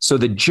 So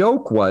the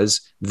joke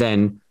was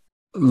then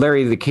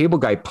Larry the Cable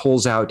Guy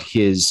pulls out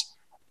his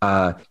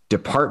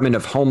Department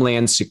of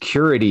Homeland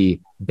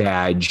Security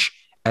badge.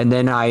 And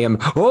then I am,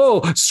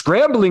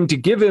 scrambling to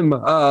give him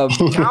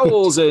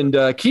towels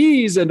and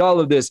keys and all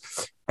of this.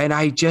 And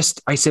I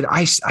said,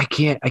 I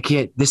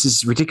can't, this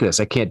is ridiculous.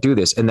 I can't do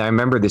this. And I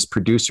remember this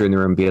producer in the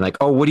room being like,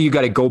 oh, what do you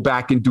got to go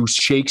back and do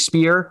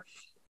Shakespeare?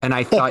 And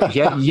I thought,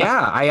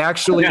 yeah, I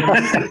actually am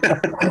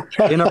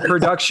in a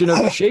production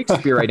of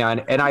Shakespeare right now.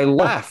 And I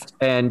left.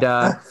 And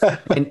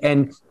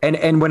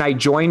when I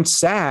joined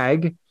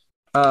SAG,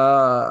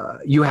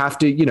 you have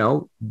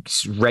to,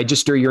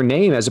 register your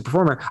name as a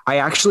performer. I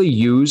actually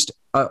used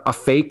a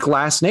fake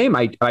last name.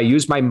 I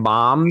used my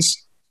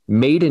mom's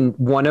maiden,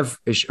 one of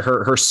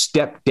her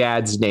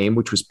stepdad's name,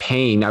 which was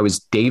Payne. I was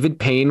David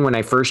Payne when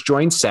I first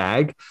joined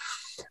SAG,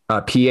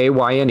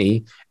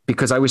 Payne,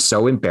 because I was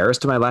so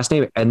embarrassed of my last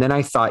name. And then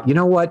I thought, you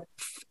know what?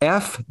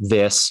 F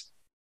this.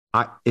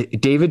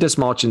 David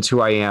Dastmalchian's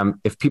who I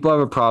am. If people have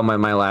a problem with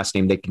my last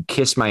name, they can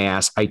kiss my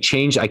ass. I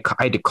changed. I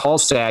had to call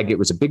SAG. It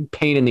was a big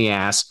pain in the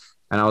ass.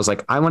 And I was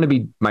like, I want to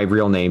be my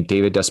real name,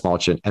 David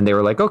Dastmalchian. And they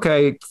were like,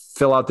 okay,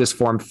 fill out this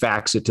form,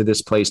 fax it to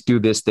this place, do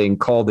this thing,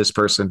 call this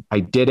person.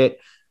 I did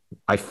it.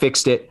 I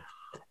fixed it.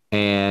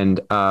 And,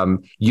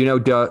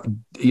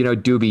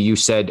 Doobie, you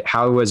said,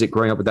 how was it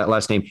growing up with that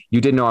last name? You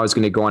didn't know I was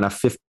going to go on a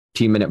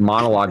 15-minute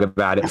monologue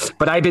about it,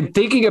 but I've been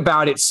thinking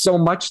about it so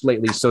much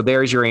lately. So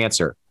there's your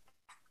answer.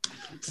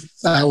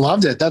 I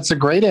loved it. That's a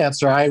great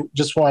answer. I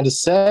just wanted to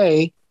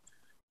say,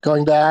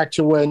 going back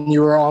to when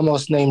you were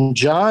almost named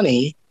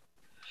Johnny,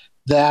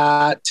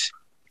 that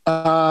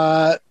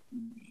I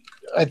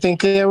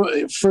think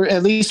for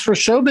at least for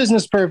show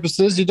business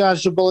purposes, you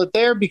dodged a bullet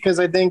there, because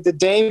I think that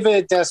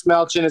David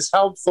Dastmalchian is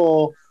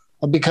helpful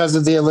because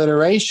of the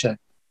alliteration.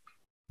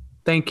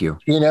 Thank you.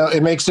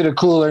 It makes it a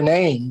cooler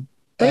name.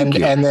 And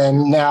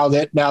then now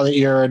that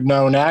you're a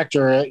known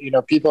actor,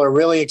 people are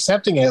really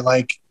accepting it.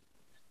 Like,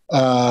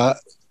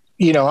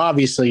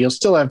 obviously you'll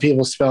still have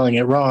people spelling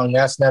it wrong.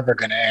 That's never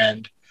going to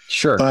end.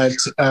 Sure. But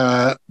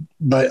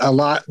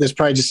there's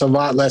probably just a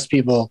lot less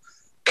people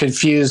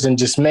confused and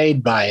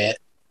dismayed by it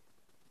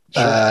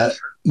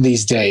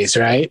these days.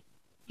 Right.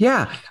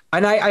 Yeah.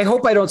 And I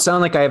hope I don't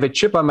sound like I have a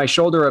chip on my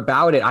shoulder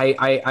about it.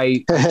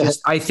 I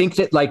think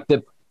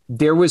that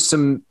there was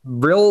some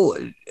real,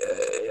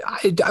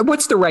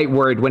 what's the right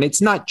word when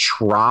it's not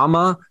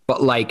trauma,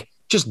 but like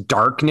just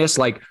darkness,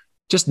 like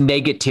just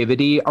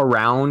negativity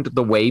around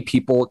the way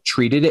people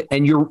treated it.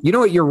 And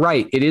you're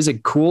right. It is a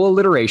cool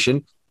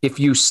alliteration. If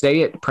you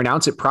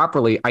pronounce it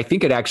properly, I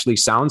think it actually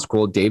sounds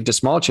cool. Dave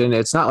Dastmalchian.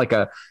 It's not like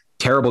a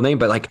terrible name,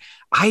 but like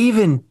I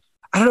don't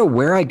know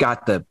where I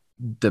got the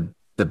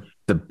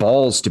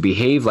balls to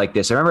behave like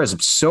this. I remember I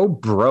was so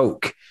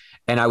broke,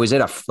 and I was at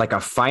a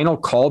final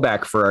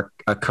callback for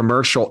a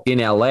commercial in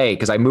LA,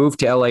 because I moved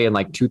to LA in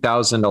like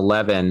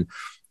 2011,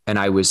 and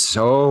I was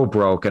so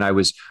broke, and I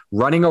was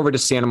running over to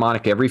Santa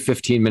Monica every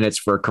 15 minutes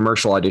for a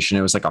commercial audition.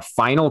 It was like a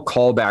final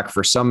callback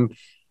for some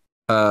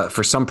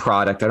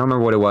product. I don't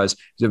remember what it was.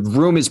 The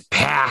room is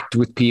packed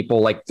with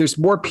people. Like there's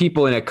more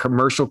people in a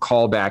commercial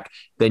callback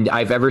than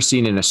I've ever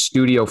seen in a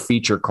studio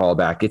feature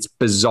callback. It's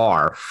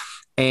bizarre.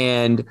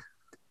 And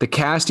the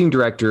casting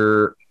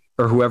director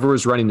or whoever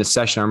was running the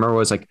session, I remember,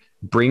 was like,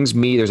 brings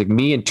me, there's like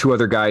me and two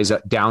other guys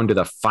down to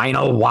the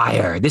final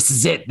wire. This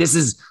is it.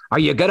 Are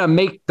you going to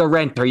make the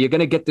rent? Are you going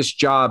to get this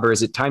job? Or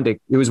is it time to,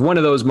 it was one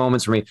of those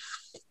moments for me.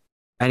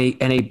 And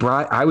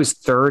I was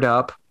third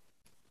up,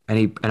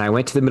 and I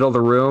went to the middle of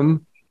the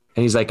room,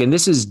 and he's like, and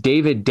this is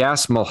David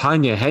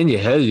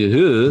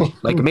Dastmalchian,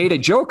 like made a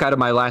joke out of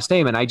my last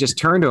name. And I just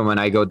turned to him and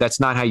I go, that's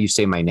not how you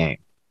say my name.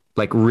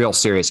 Like real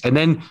serious. And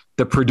then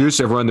the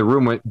producer, everyone in the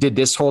room did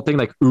this whole thing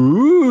like,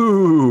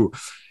 ooh.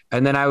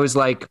 And then I was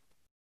like,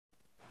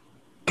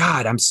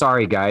 God, I'm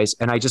sorry, guys.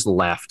 And I just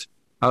left.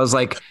 I was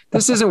like,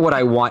 this isn't what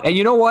I want. And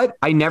you know what?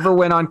 I never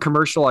went on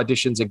commercial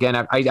auditions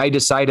again. I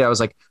decided, I was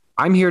like,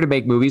 I'm here to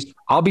make movies.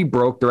 I'll be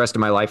broke the rest of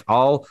my life.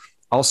 I'll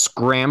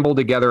scramble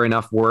together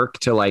enough work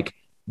to like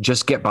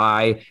just get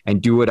by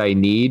and do what I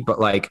need. But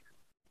like,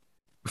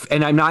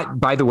 and I'm not,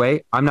 by the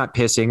way, I'm not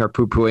pissing or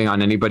poo-pooing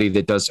on anybody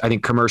that does. I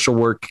think commercial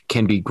work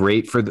can be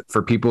great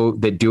for people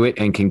that do it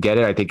and can get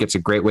it. I think it's a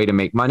great way to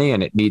make money,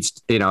 and it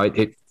needs,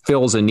 it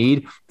fills a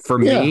need for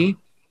me.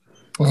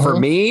 For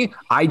me,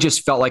 I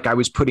just felt like I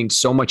was putting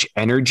so much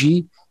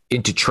energy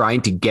into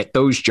trying to get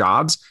those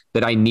jobs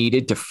that I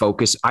needed to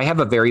focus. I have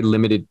a very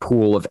limited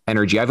pool of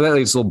energy. I've got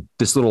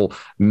this little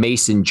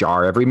mason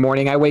jar. Every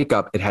morning I wake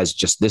up, it has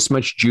just this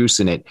much juice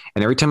in it.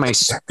 And every time I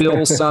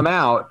spill some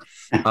out,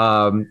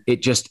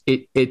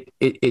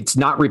 it's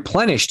not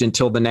replenished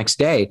until the next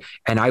day.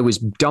 And I was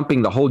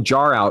dumping the whole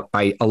jar out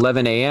by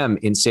 11 a.m.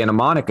 in Santa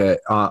Monica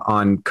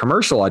on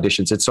commercial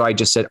auditions. And so I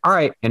just said, all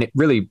right. And it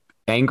really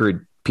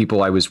angered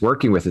people I was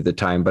working with at the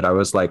time. But I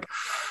was like,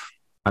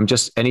 I'm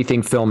just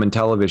anything film and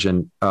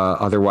television.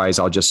 Otherwise,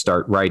 I'll just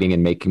start writing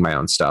and making my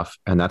own stuff.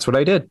 And that's what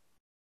I did.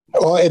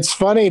 Well, it's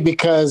funny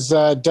because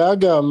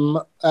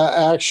Dougum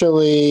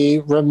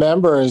actually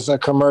remembers a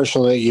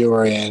commercial that you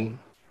were in.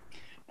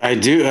 I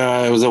do.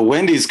 It was a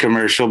Wendy's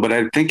commercial, but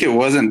I think it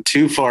wasn't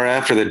too far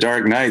after The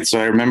Dark Knight. So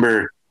I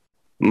remember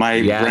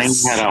my brain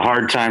had a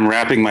hard time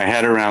wrapping my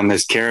head around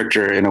this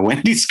character in a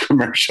Wendy's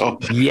commercial.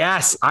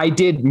 Yes, I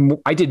did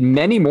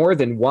many more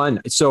than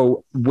one.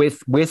 So with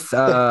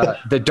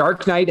The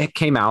Dark Knight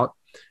came out,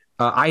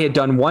 I had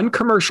done one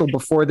commercial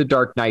before The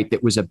Dark Knight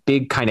that was a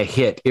big kind of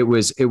hit. It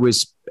was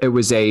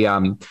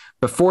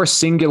before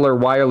Singular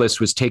Wireless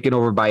was taken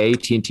over by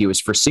AT&T. It was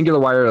for Singular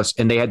Wireless,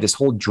 and they had this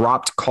whole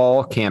dropped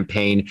call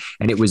campaign,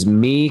 and it was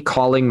me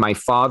calling my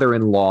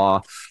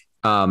father-in-law,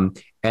 and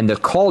the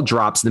call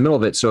drops in the middle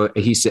of it. So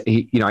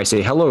I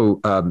say,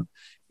 hello,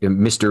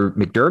 Mr.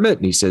 McDermott.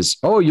 And he says,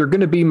 oh, you're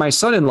going to be my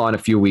son-in-law in a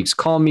few weeks.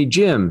 Call me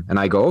Jim. And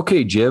I go,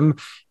 okay, Jim,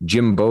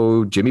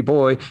 Jimbo, Jimmy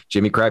boy,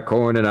 Jimmy crack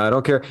corn. And I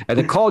don't care. And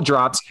the call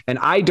drops and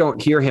I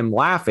don't hear him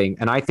laughing.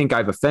 And I think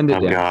I've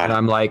offended him. God. And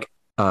I'm like,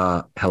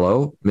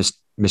 hello, Mr.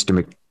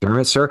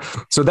 McDermott, sir.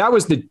 So that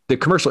was the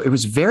commercial. It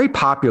was very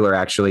popular,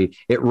 actually.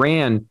 It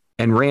ran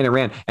and ran and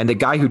ran. And the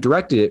guy who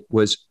directed it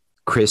was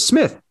Chris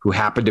Smith, who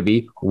happened to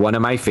be one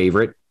of my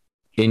favorite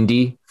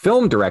indie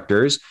film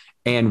directors.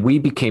 And we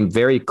became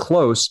very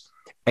close.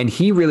 And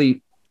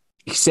he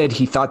said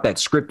he thought that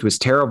script was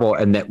terrible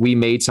and that we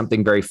made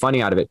something very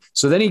funny out of it.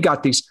 So then he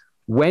got these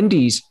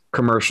Wendy's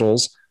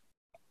commercials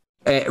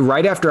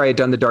right after I had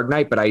done The Dark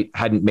Knight, but I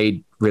hadn't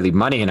made really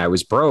money and I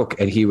was broke.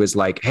 And he was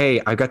like,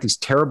 hey, I've got these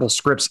terrible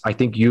scripts. I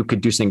think you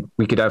could do something.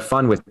 We could have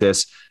fun with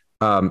this.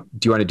 Do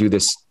you want to do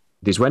these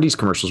Wendy's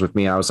commercials with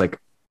me? And I was like,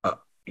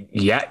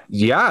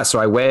 yeah. So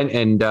I went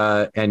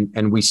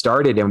and we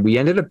started, and we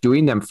ended up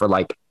doing them for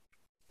like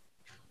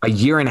a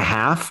year and a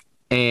half,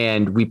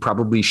 and we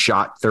probably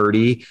shot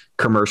 30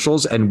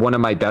 commercials. And one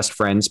of my best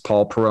friends,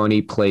 Paul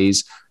Peroni,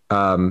 plays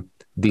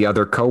the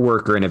other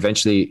coworker, and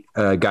eventually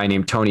a guy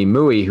named Tony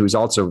Mui, who's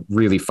also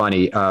really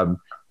funny,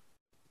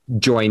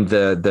 joined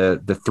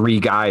the three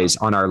guys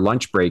on our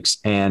lunch breaks.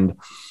 And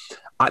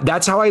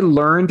that's how I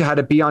learned how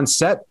to be on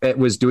set. It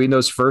was doing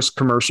those first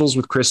commercials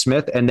with Chris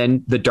Smith, and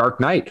then The Dark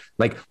Knight.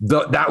 Like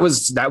that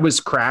was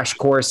crash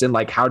course in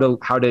like how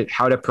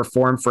to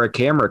perform for a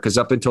camera. Cause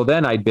up until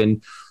then I'd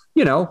been,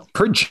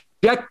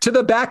 project to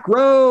the back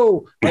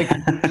row, like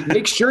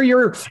make sure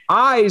your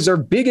eyes are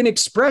big and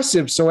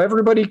expressive so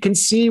everybody can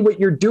see what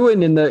you're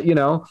doing in the,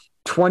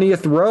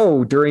 20th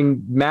row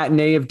during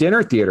matinee of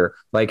dinner theater.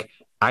 Like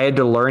I had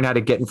to learn how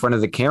to get in front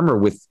of the camera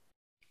with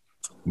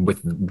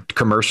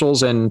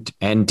commercials and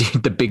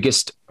the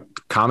biggest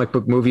comic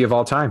book movie of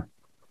all time.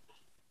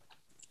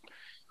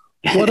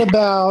 What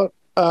about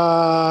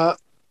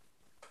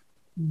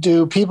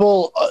do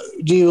people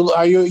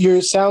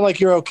you sound like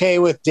you're okay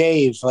with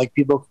Dave, like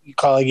people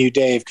calling you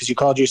Dave because you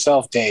called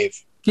yourself Dave?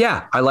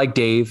 Yeah, I like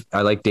Dave.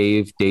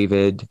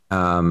 David.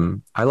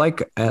 I'm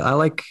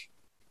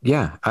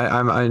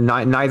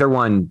neither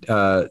one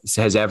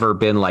has ever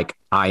been like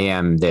I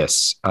am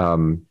this.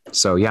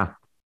 So yeah.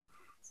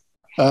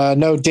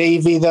 No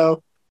Davey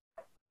though.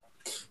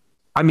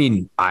 I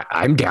mean,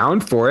 I'm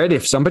down for it.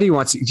 If somebody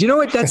wants, you know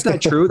what? That's not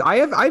true.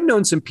 I've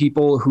known some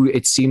people who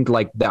it seemed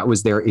like that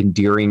was their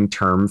endearing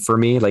term for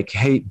me. Like,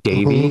 hey,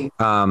 Davey.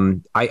 Mm-hmm.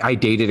 I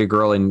dated a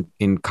girl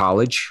in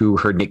college who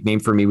her nickname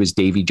for me was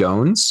Davy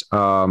Jones.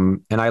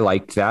 And I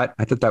liked that.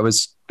 I thought that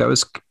was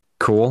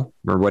cool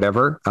or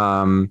whatever.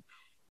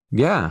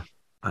 Yeah.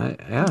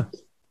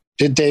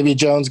 Did Davy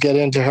Jones get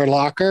into her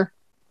locker?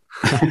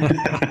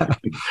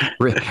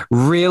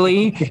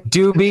 Really,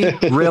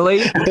 Doobie?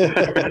 Really?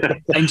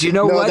 And you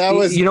know what?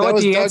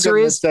 The answer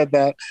is? Said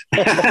that.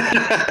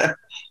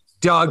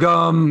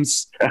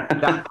 Duggums.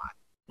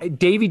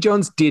 Davy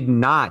Jones did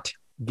not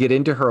get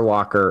into her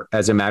locker.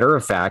 As a matter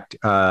of fact,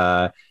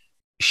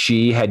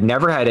 she had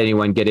never had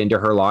anyone get into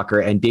her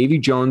locker, and Davy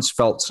Jones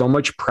felt so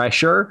much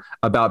pressure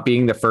about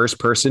being the first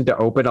person to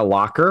open a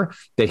locker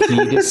that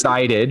he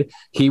decided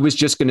he was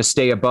just going to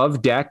stay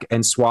above deck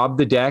and swab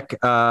the deck.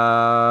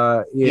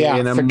 Forget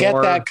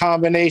that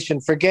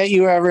combination. Forget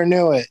you ever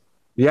knew it.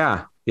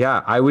 Yeah.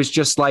 I was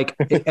just like,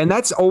 and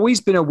that's always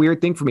been a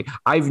weird thing for me.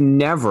 I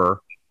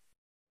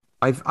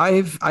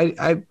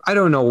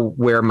don't know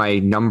where my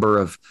number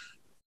of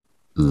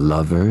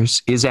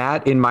lovers is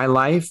at in my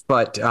life,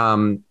 but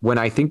when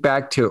I think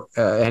back to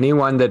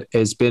anyone that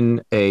has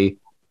been a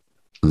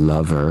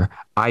lover,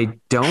 I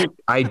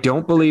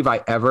don't believe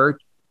I ever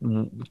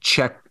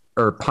checked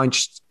or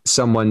punched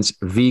someone's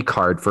V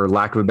card, for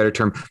lack of a better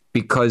term,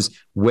 because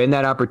when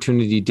that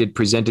opportunity did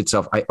present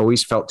itself, I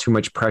always felt too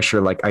much pressure.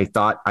 Like I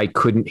thought I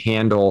couldn't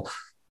handle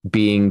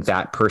being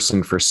that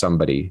person for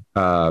somebody.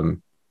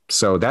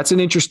 So that's an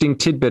interesting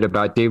tidbit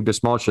about David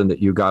Dastmalchian that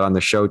you got on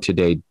the show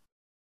today,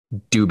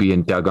 Doobie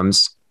and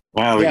Duggums.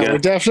 Wow, we're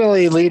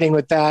definitely leading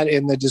with that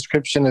in the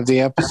description of the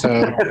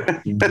episode.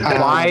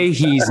 Why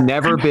he's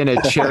never been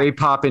a cherry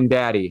poppin'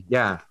 daddy.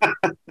 Yeah.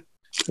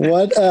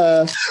 What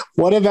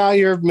about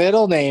your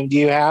middle name? Do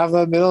you have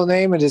a middle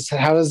name, and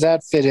how does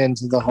that fit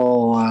into the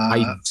whole?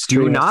 I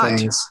do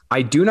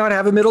not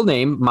have a middle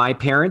name. My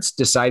parents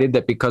decided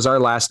that because our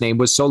last name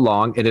was so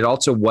long, and it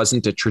also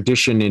wasn't a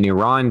tradition in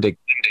Iran to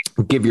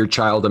give your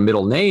child a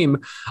middle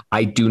name.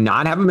 I do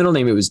not have a middle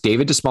name. It was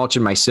David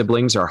Dastmalchian. My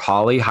siblings are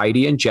Holly,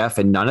 Heidi, and Jeff,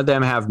 and none of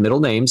them have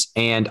middle names.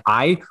 And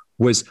I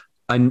was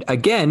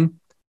again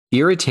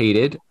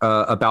irritated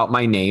about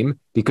my name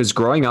because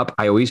growing up,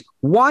 I always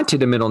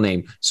wanted a middle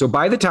name. So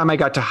by the time I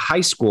got to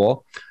high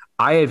school,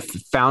 I had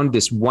found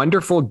this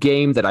wonderful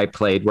game that I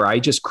played where I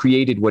just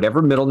created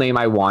whatever middle name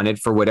I wanted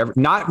for whatever,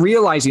 not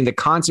realizing the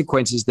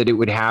consequences that it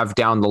would have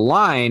down the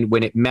line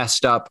when it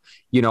messed up,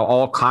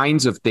 all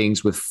kinds of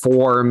things with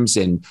forms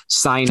and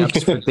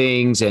signups for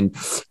things. And,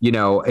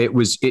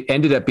 it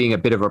ended up being a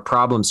bit of a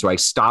problem. So I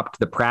stopped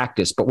the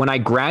practice. But when I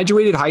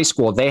graduated high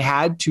school, they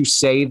had to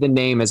say the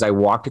name as I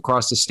walked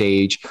across the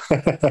stage,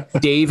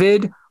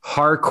 David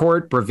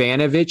Harcourt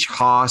Bravanovich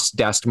Haas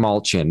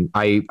Dastmalchian.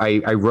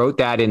 I wrote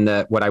that in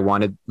what I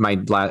wanted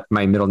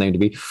my middle name to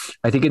be.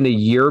 I think in the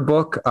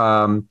yearbook,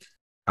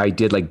 I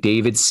did like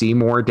David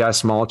Seymour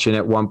Dastmalchian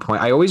at one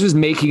point. I always was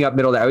making up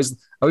middle. I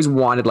always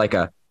wanted like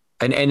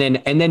and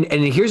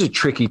then here's a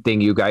tricky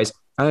thing, you guys.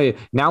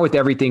 Now with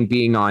everything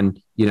being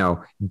on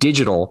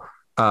digital,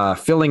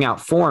 filling out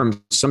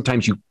forms,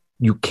 sometimes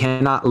you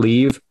cannot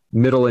leave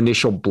middle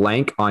initial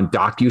blank on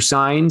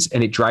DocuSigns,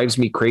 and it drives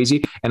me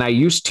crazy. And I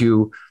used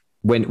to,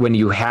 when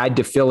you had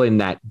to fill in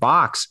that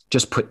box,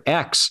 just put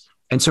X.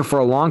 And so for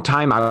a long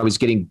time, I was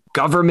getting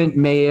government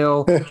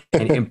mail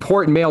and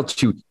important mail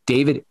to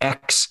David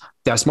X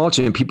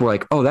Dastmalchian, and people were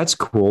like, "Oh, that's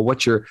cool.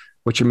 What's your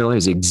middle name?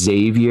 Is it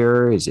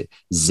Xavier? Is it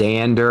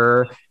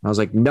Xander?" And I was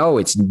like, "No,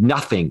 it's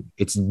nothing.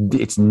 It's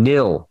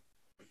nil."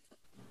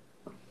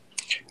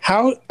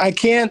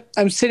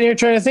 I'm sitting here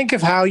trying to think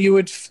of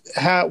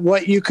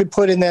what you could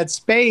put in that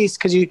space,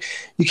 because you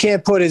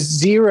can't put a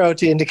 0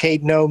 to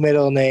indicate no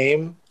middle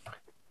name.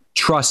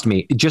 Trust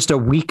me, just a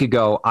week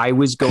ago, I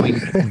was going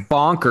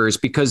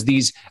bonkers because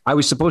I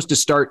was supposed to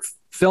start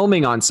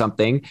filming on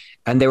something,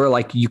 and they were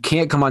like, "You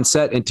can't come on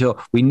set until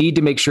we need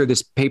to make sure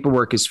this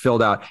paperwork is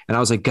filled out." And I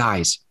was like,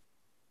 "Guys,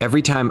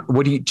 every time,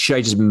 should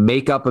I just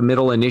make up a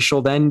middle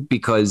initial then?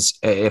 Because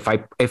if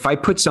I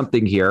put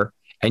something here,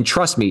 and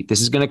trust me,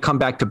 this is going to come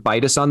back to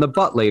bite us on the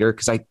butt later,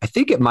 because I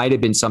think it might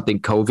have been something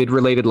COVID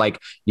related, like,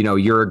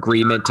 your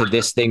agreement to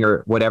this thing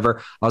or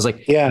whatever." I was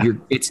like, "Yeah,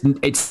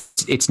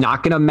 it's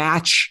not going to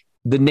match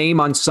the name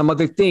on some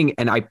other thing."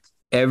 And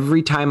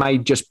every time I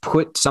just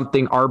put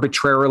something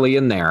arbitrarily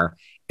in there,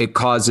 it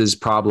causes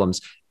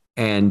problems.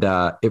 And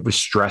it was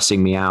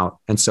stressing me out.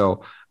 And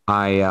so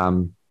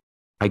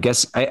I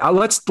guess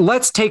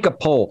let's take a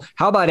poll.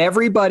 How about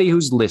everybody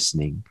who's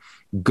listening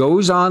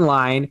goes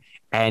online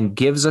and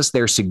gives us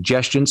their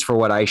suggestions for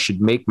what I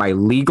should make my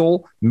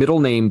legal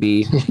middle name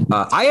be.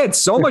 I had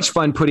so much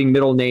fun putting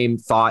middle name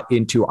thought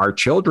into our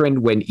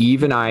children when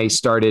Eve and I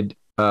started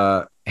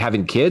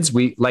having kids.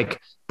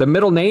 The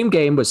middle name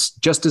game was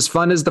just as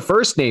fun as the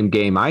first name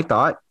game, I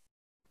thought.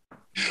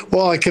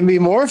 Well, it can be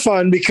more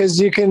fun because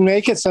you can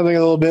make it something a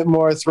little bit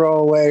more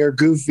throwaway or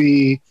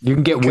goofy. You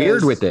can get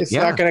weird with it. It's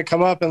not going to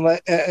come up and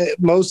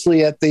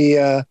mostly at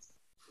the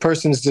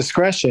person's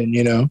discretion,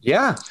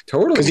 Yeah,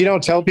 totally. Because you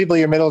don't tell people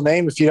your middle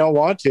name if you don't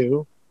want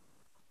to.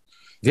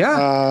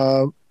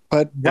 Yeah.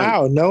 But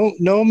wow,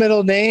 no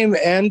middle name,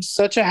 and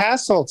such a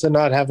hassle to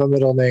not have a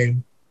middle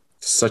name.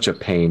 Such a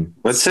pain.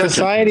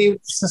 Society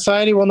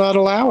will not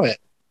allow it.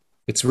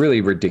 It's really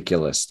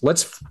ridiculous.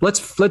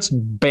 Let's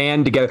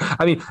band together.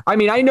 I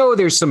mean, I know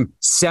there's some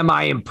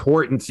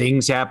semi-important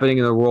things happening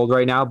in the world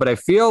right now, but I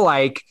feel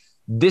like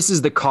this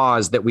is the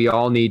cause that we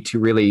all need to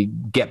really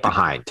get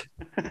behind.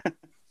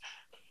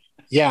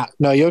 Yeah,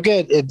 no, you'll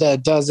get a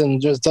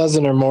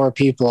dozen or more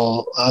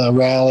people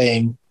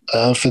rallying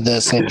for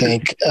this, I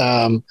think.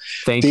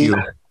 Thank you.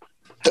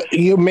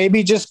 You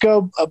maybe just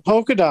go a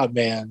polka dot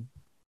man.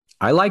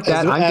 I like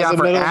that. I'm down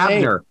for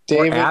Abner.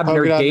 David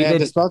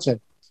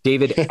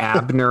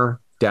Abner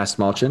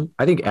Dastmalchian.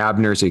 I think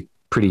Abner's a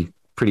pretty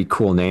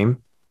cool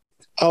name.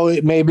 Oh,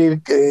 maybe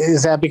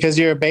is that because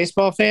you're a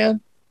baseball fan?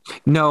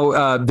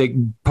 No, the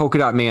polka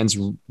dot man's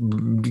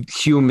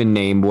human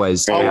name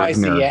was Abner. I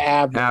see.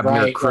 Yeah, Abner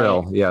right,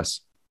 Krill. Right. Yes.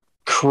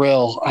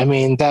 Krill. I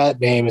mean, that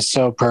name is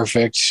so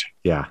perfect.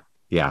 Yeah.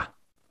 Yeah.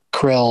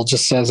 Krill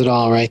just says it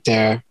all right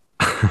there.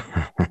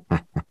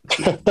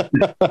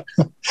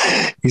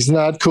 He's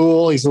not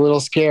cool. He's a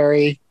little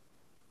scary,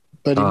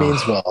 but he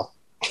means well.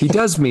 He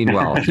does mean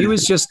well. He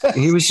was just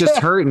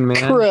hurting, man.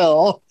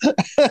 Krill.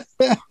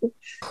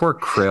 Poor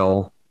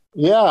Krill.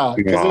 Yeah,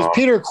 because there's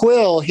Peter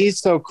Quill. He's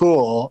so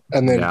cool.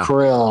 And then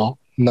Krill.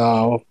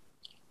 No.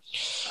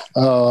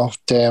 Oh,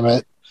 damn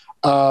it.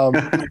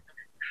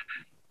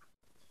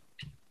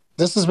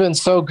 This has been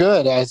so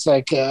good. It's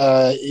like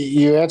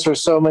you answer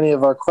so many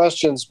of our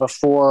questions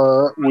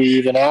before we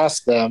even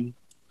ask them.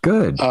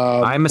 Good.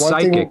 I'm a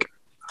psychic.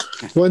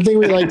 One thing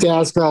we like to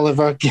ask all of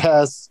our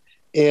guests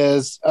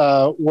is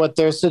what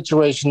their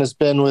situation has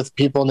been with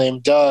people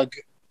named Doug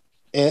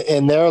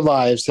in their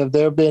lives. Have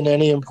there been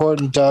any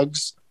important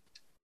Dougs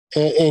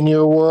in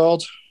your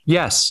world?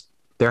 Yes,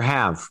 there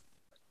have.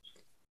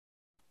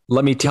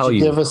 Let me tell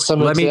you. Give us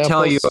some examples? Me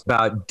tell you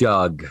about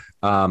Doug.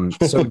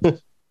 So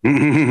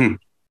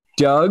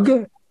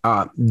Doug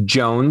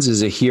Jones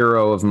is a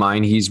hero of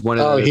mine. He's one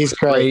of the he's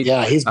great.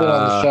 Yeah, he's been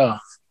on the show.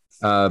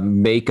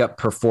 makeup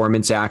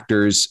performance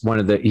actors.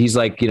 He's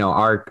like,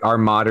 our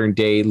modern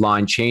day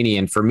Lon Chaney.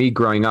 And for me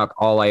growing up,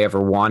 all I ever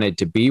wanted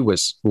to be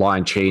was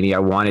Lon Chaney. I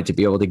wanted to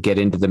be able to get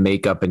into the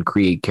makeup and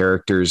create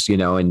characters,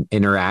 and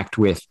interact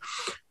with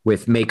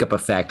makeup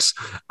effects.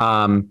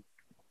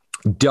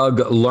 Doug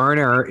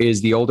Lerner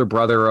is the older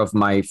brother of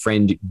my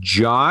friend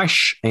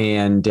Josh.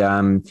 And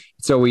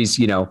it's always,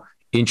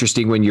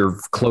 interesting when your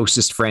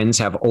closest friends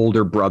have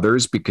older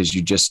brothers, because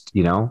you just,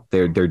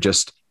 they're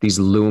just these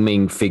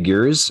looming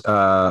figures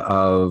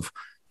of,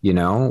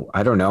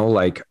 I don't know,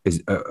 like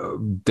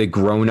the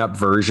grown up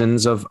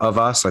versions of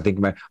us. I think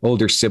my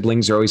older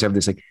siblings always have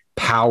this like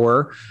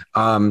power.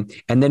 And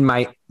then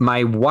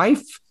my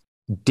wife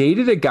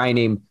dated a guy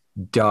named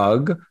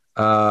Doug,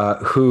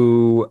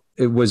 who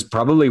it was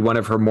probably one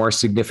of her more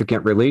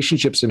significant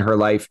relationships in her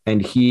life.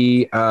 And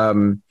he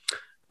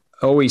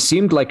always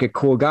seemed like a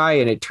cool guy.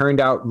 And it turned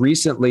out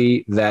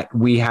recently that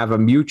we have a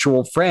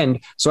mutual friend.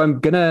 So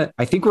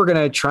I think we're going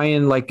to try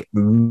and like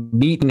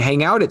meet and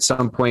hang out at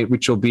some point,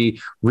 which will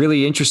be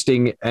really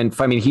interesting. And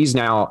I mean, he's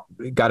now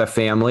got a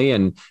family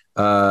and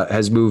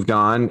has moved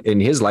on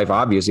in his life,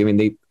 obviously. I mean,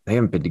 they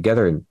haven't been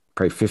together in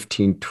probably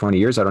 15, 20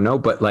 years. I don't know,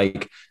 but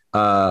like,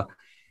 but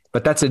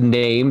that's a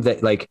name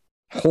that like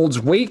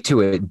holds weight to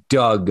it.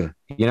 Doug,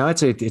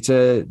 there's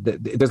a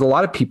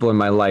lot of people in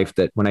my life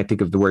that when I think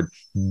of the word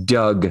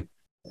Doug,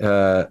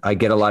 I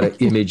get a lot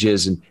of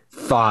images and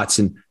thoughts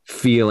and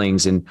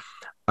feelings. And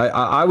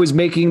I was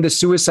making the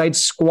Suicide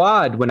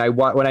Squad when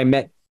I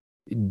met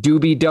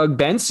Doobie Doug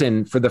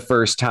Benson for the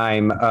first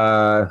time,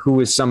 who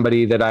was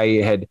somebody that I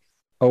had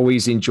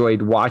always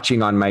enjoyed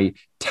watching on my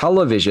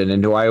television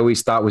and who I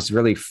always thought was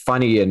really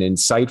funny and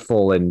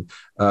insightful and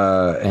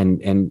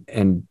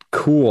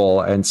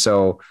cool. And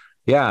so,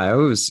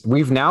 yeah,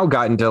 we've now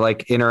gotten to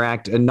like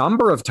interact a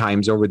number of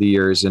times over the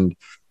years. And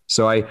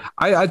so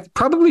I'd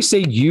probably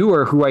say you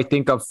are who I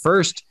think of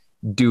first,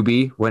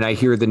 Doobie, when I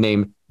hear the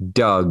name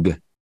Doug.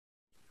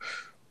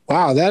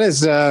 Wow, that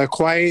is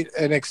quite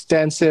an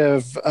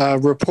extensive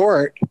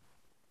report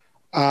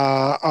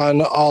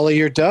on all of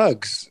your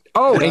Dougs.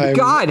 Oh, and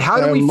God,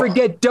 how do we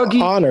forget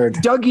Dougie? Honored.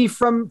 Dougie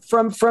from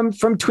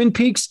Twin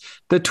Peaks,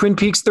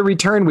 The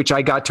Return, which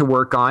I got to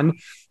work on.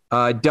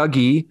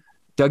 Dougie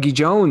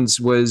Jones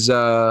was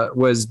the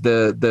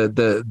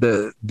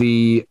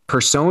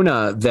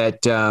persona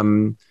that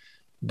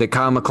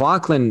Kyle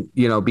MacLachlan,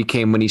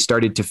 became when he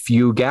started to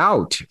fugue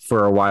out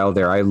for a while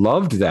there. I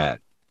loved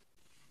that.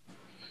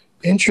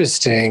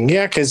 Interesting.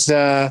 Yeah, because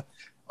I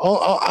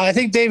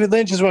think David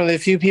Lynch is one of the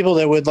few people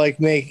that would like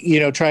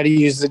try to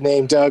use the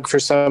name Doug for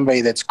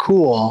somebody that's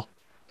cool,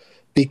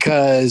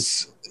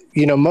 because,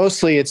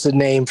 mostly it's a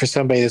name for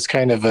somebody that's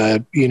kind of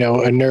a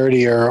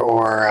nerdier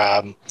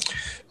or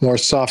more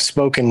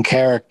soft-spoken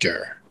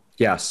character.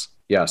 Yes.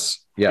 Yeah,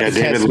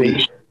 David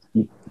Lynch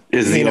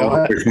is the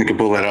only person who can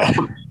pull it off.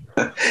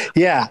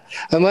 Yeah,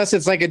 unless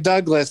it's like a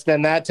Douglas,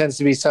 then that tends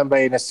to be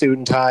somebody in a suit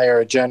and tie or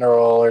a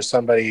general or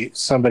somebody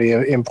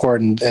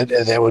important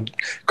that would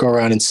go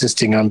around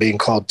insisting on being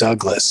called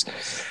Douglas.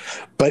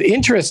 But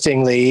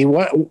interestingly,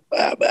 I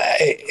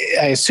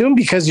assume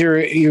because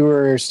you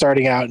were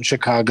starting out in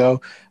Chicago,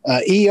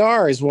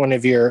 ER is one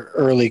of your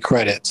early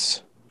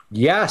credits.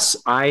 Yes,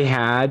 I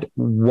had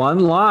one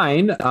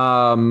line,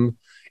 and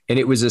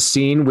it was a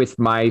scene with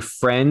my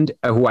friend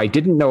who I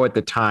didn't know at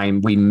the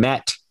time. We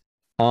met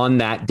on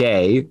that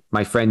day,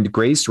 my friend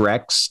Grace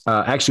Rex.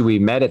 Actually, we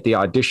met at the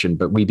audition,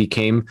 but we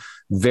became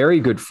very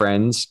good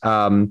friends.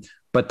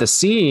 But the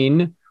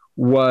scene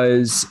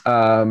was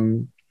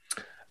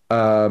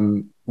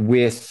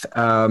with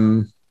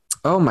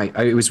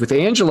it was with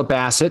Angela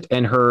Bassett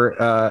and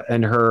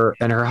her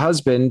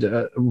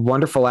husband,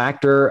 wonderful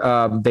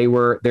actor. They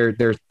were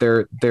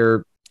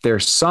their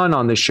son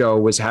on the show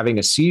was having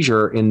a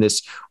seizure in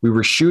this. We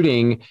were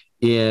shooting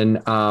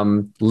in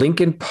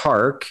Lincoln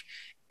Park.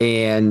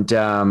 And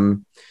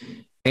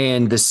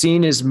the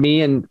scene is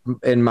me and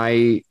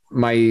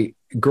my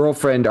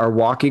girlfriend are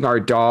walking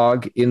our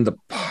dog in the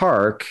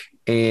park,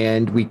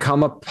 and we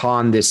come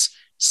upon this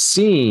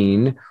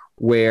scene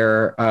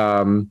where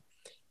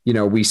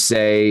we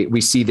see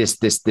this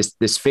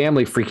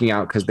family freaking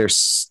out because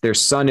their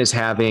son is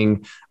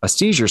having a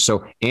seizure.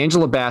 So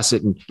Angela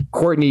Bassett and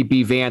Courtney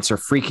B. Vance are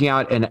freaking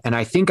out, and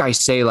I think I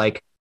say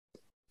like,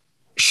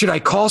 should I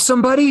call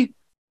somebody?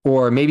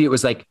 Or maybe it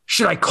was like,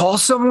 should I call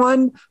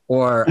someone?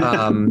 Or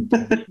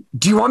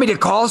do you want me to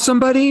call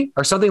somebody?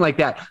 Or something like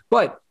that.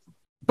 But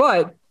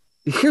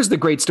here's the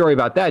great story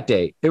about that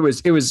day. It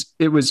was,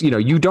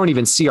 you don't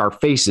even see our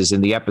faces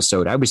in the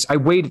episode. I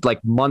waited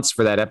like months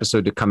for that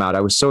episode to come out.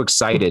 I was so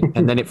excited.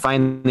 And then it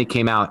finally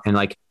came out, and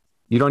like,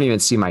 you don't even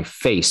see my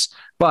face.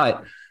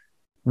 But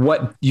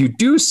what you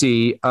do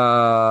see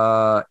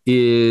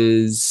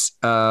is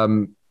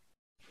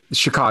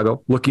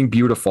Chicago looking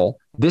beautiful.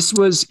 This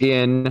was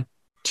in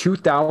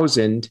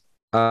 2000.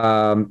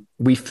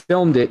 We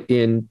filmed it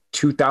in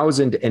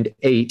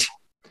 2008,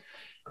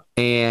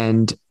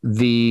 and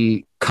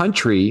the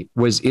country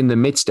was in the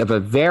midst of a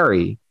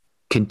very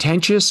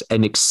contentious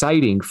and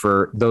exciting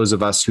for those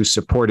of us who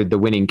supported the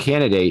winning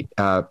candidate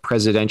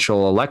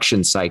presidential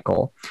election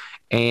cycle.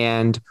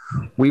 And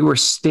we were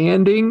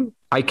standing.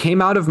 I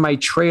came out of my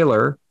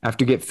trailer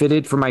after get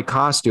fitted for my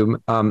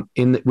costume,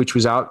 which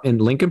was out in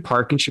Lincoln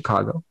Park in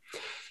Chicago.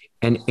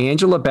 And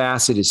Angela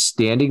Bassett is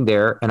standing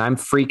there, and I'm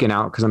freaking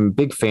out because I'm a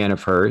big fan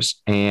of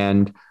hers.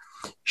 And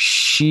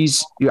we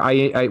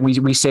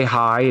say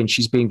hi, and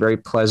she's being very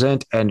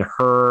pleasant. And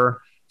her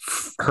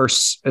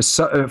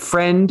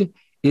friend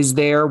is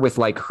there with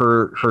like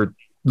her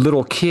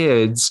little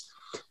kids.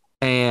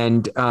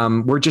 And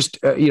we're just,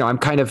 I'm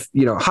kind of,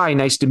 hi,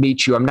 nice to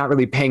meet you. I'm not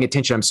really paying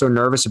attention. I'm so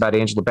nervous about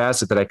Angela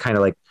Bassett that I kind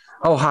of like,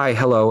 oh, hi,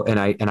 hello. And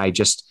I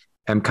just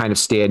am kind of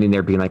standing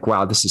there being like,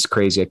 wow, this is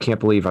crazy. I can't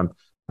believe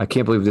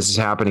this is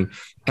happening.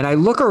 And I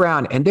look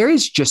around and there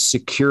is just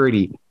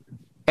security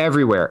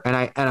everywhere.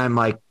 And I'm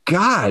like,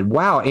 God,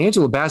 wow,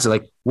 Angela Bassett,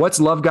 like what's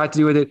love got to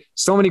do with it?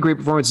 So many great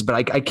performances, but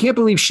I can't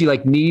believe she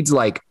like needs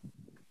like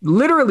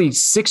literally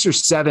 6 or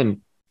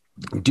 7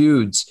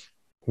 dudes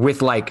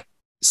with like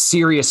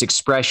serious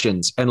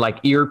expressions and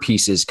like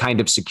earpieces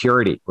kind of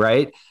security,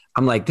 right?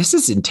 I'm like, this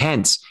is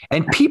intense.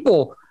 And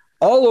people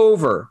all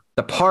over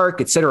the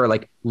park, et cetera,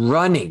 like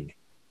running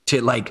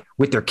to like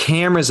with their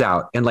cameras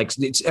out. And like,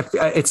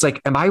 it's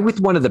like, am I with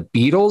one of the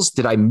Beatles?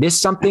 Did I miss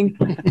something?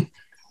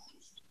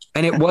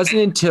 And it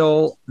wasn't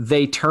until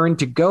they turned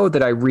to go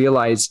that I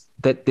realized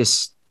that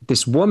this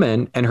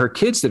woman and her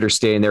kids that are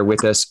staying there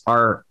with us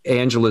are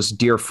Angela's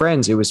dear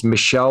friends. It was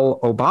Michelle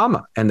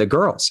Obama and the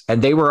girls,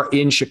 and they were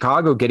in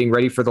Chicago getting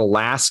ready for the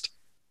last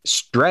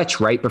stretch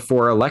right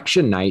before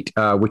election night,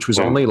 which was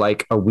only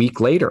like a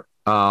week later.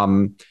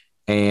 And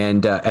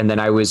then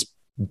I was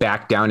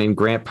back down in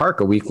Grant Park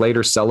a week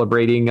later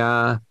celebrating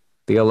the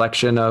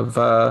election of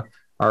our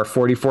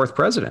 44th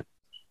president.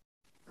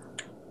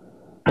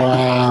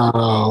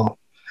 Wow.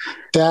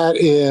 That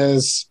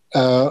is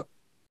a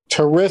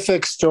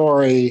terrific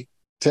story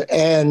to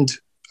end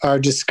our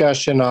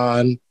discussion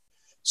on.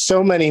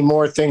 So many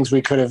more things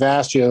we could have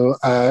asked you.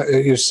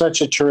 You're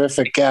such a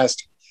terrific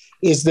guest.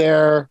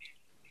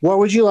 What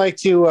would you like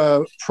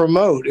to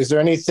promote? Is there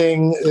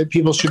anything that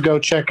people should go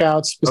check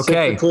out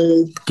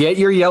specifically? Okay. Get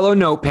your yellow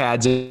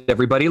notepads,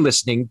 everybody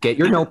listening. Get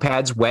your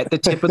notepads, wet the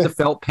tip of the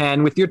felt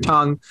pen with your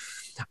tongue.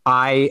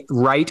 I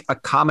write a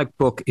comic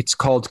book. It's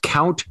called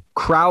Count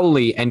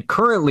Crowley. And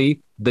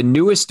currently, the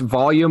newest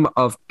volume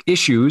of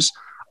issues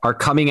are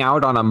coming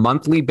out on a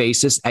monthly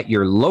basis at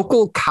your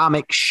local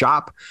comic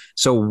shop.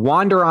 So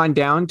wander on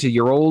down to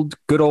your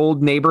good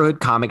old neighborhood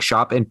comic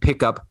shop and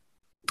pick up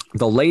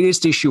the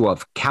latest issue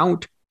of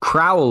Count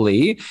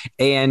Crowley.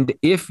 And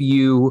if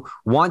you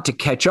want to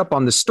catch up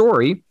on the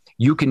story,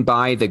 you can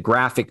buy the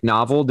graphic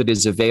novel that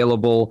is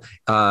available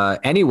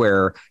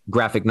anywhere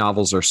graphic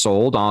novels are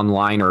sold,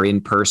 online or in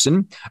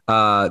person.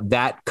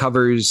 That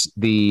covers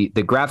the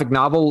graphic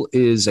novel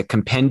is a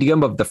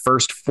compendium of the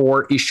first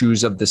 4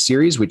 issues of the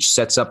series, which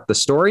sets up the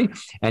story.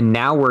 And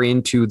now we're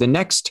into the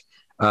next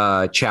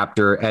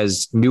chapter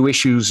as new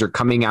issues are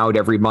coming out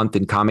every month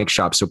in comic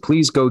shops. So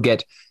please go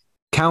get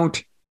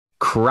Count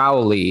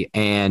Crowley,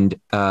 and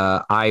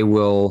I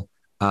will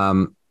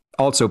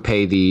also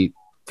pay the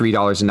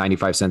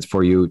 $3.95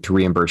 for you to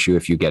reimburse you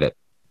if you get it.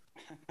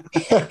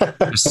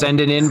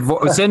 Send an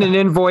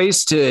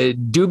invoice to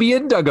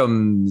Dubia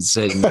Duggums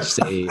and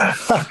say,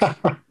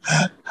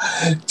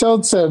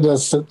 don't send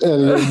us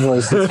any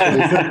invoices.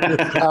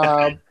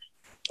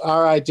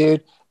 All right,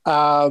 dude.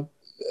 Doug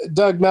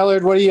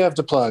Mellard, what do you have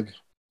to plug?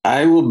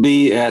 I will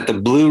be at the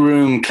Blue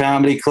Room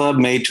Comedy Club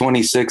May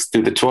 26th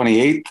through the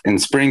 28th in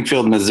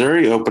Springfield,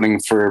 Missouri, opening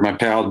for my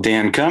pal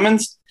Dan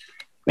Cummins.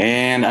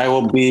 And I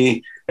will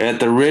be at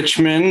the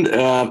Richmond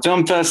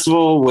Film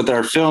Festival with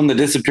our film, The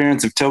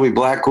Disappearance of Toby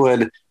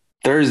Blackwood,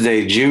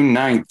 Thursday, June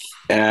 9th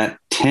at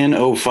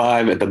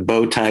 10:05 at the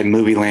Bowtie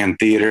Movie Land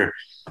Theater.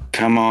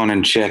 Come on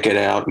and check it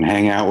out and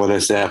hang out with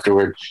us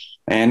afterward.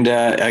 And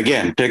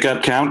again, pick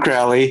up Count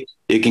Crowley.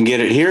 You can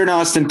get it here in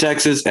Austin,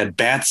 Texas at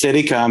Bat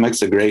City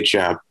Comics, a great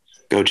shop.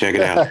 Go check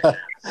it out.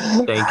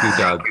 Thank you,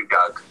 Doug.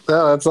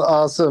 Oh, that's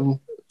an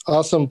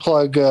awesome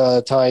plug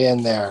tie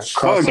in there.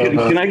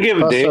 Can I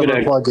give David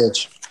a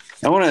pluggage?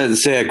 I want to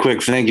say a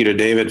quick thank you to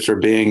David for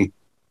being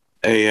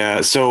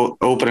so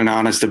open and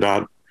honest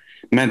about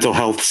mental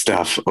health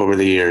stuff over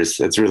the years.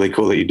 It's really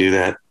cool that you do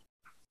that.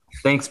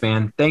 Thanks,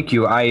 man. Thank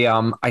you.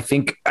 I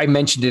think I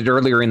mentioned it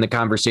earlier in the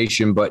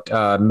conversation, but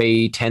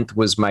May 10th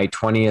was my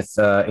 20th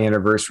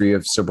anniversary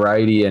of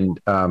sobriety, and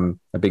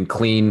I've been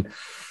clean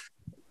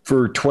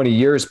for 20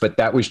 years, but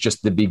that was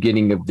just the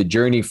beginning of the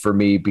journey for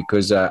me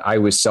because I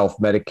was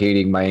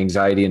self-medicating my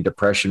anxiety and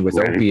depression with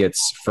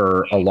opiates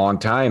for a long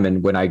time.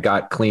 And when I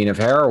got clean of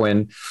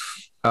heroin,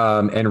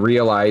 and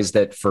realized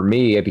that for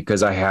me,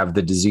 because I have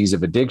the disease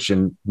of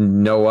addiction,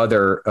 no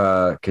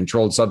other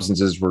controlled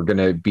substances were going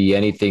to be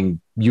anything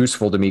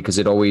useful to me, because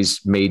it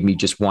always made me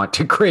just want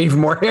to crave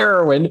more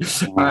heroin.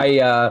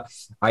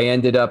 I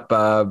ended up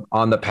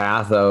on the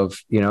path of,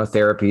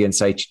 therapy and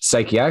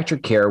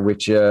psychiatric care,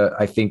 which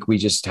I think we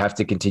just have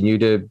to continue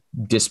to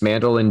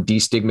dismantle and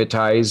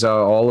destigmatize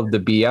all of the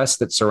BS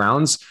that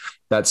surrounds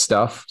that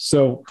stuff.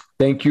 So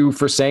thank you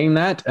for saying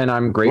that. And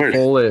I'm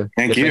grateful if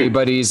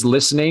anybody's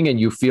listening and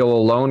you feel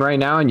alone right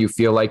now and you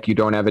feel like you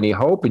don't have any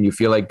hope and you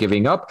feel like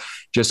giving up,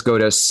 just go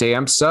to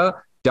samhsa.gov,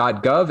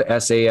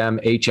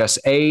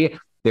 SAMHSA.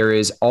 There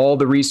is all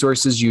the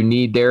resources you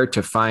need there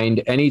to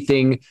find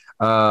anything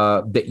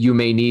that you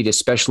may need,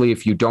 especially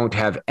if you don't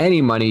have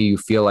any money, you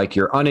feel like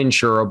you're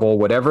uninsurable,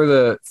 whatever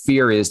the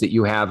fear is that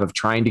you have of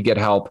trying to get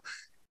help.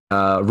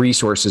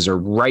 Resources are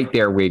right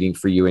there waiting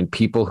for you, and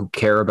people who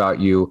care about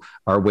you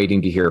are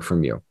waiting to hear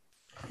from you.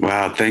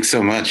 Wow. Thanks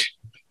so much.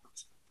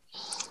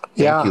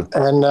 Yeah.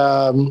 And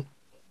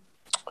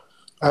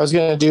I was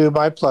going to do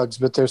my plugs,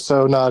 but they're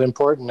so not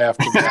important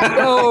after that.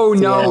 No,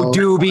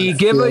 Doobie,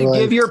 give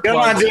your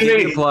plug.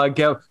 Give your plug.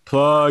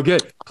 Plug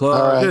it.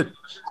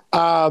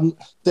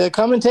 The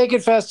Come and Take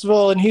It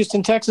Festival in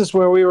Houston, Texas,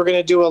 where we were going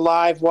to do a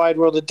live Wide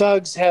World of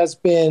Doug's, has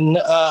been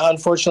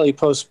unfortunately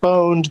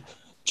postponed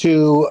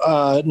to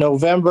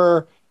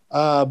November,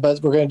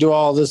 but we're going to do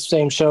all the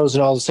same shows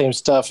and all the same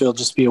stuff. It'll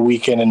just be a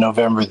weekend in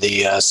November,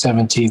 the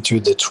 17th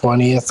through the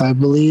 20th, I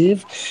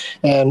believe.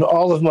 And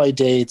all of my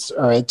dates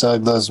are at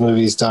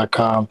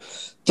douglovesmovies.com.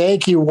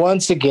 Thank you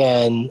once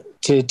again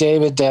to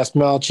David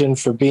Dastmalchian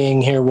for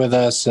being here with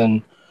us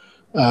and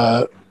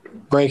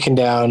breaking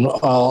down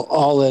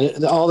all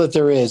that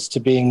there is to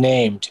being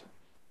named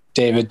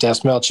David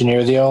Dastmalchian.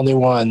 You're the only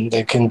one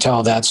that can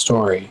tell that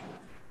story.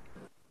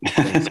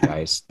 Thanks,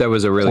 guys. That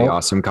was a really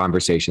awesome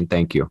conversation.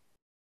 Thank you.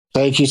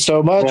 Thank you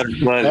so much.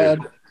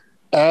 And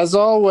as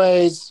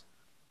always,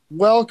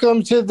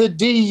 welcome to the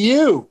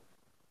DU.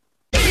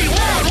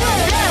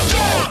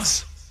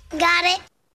 Got it.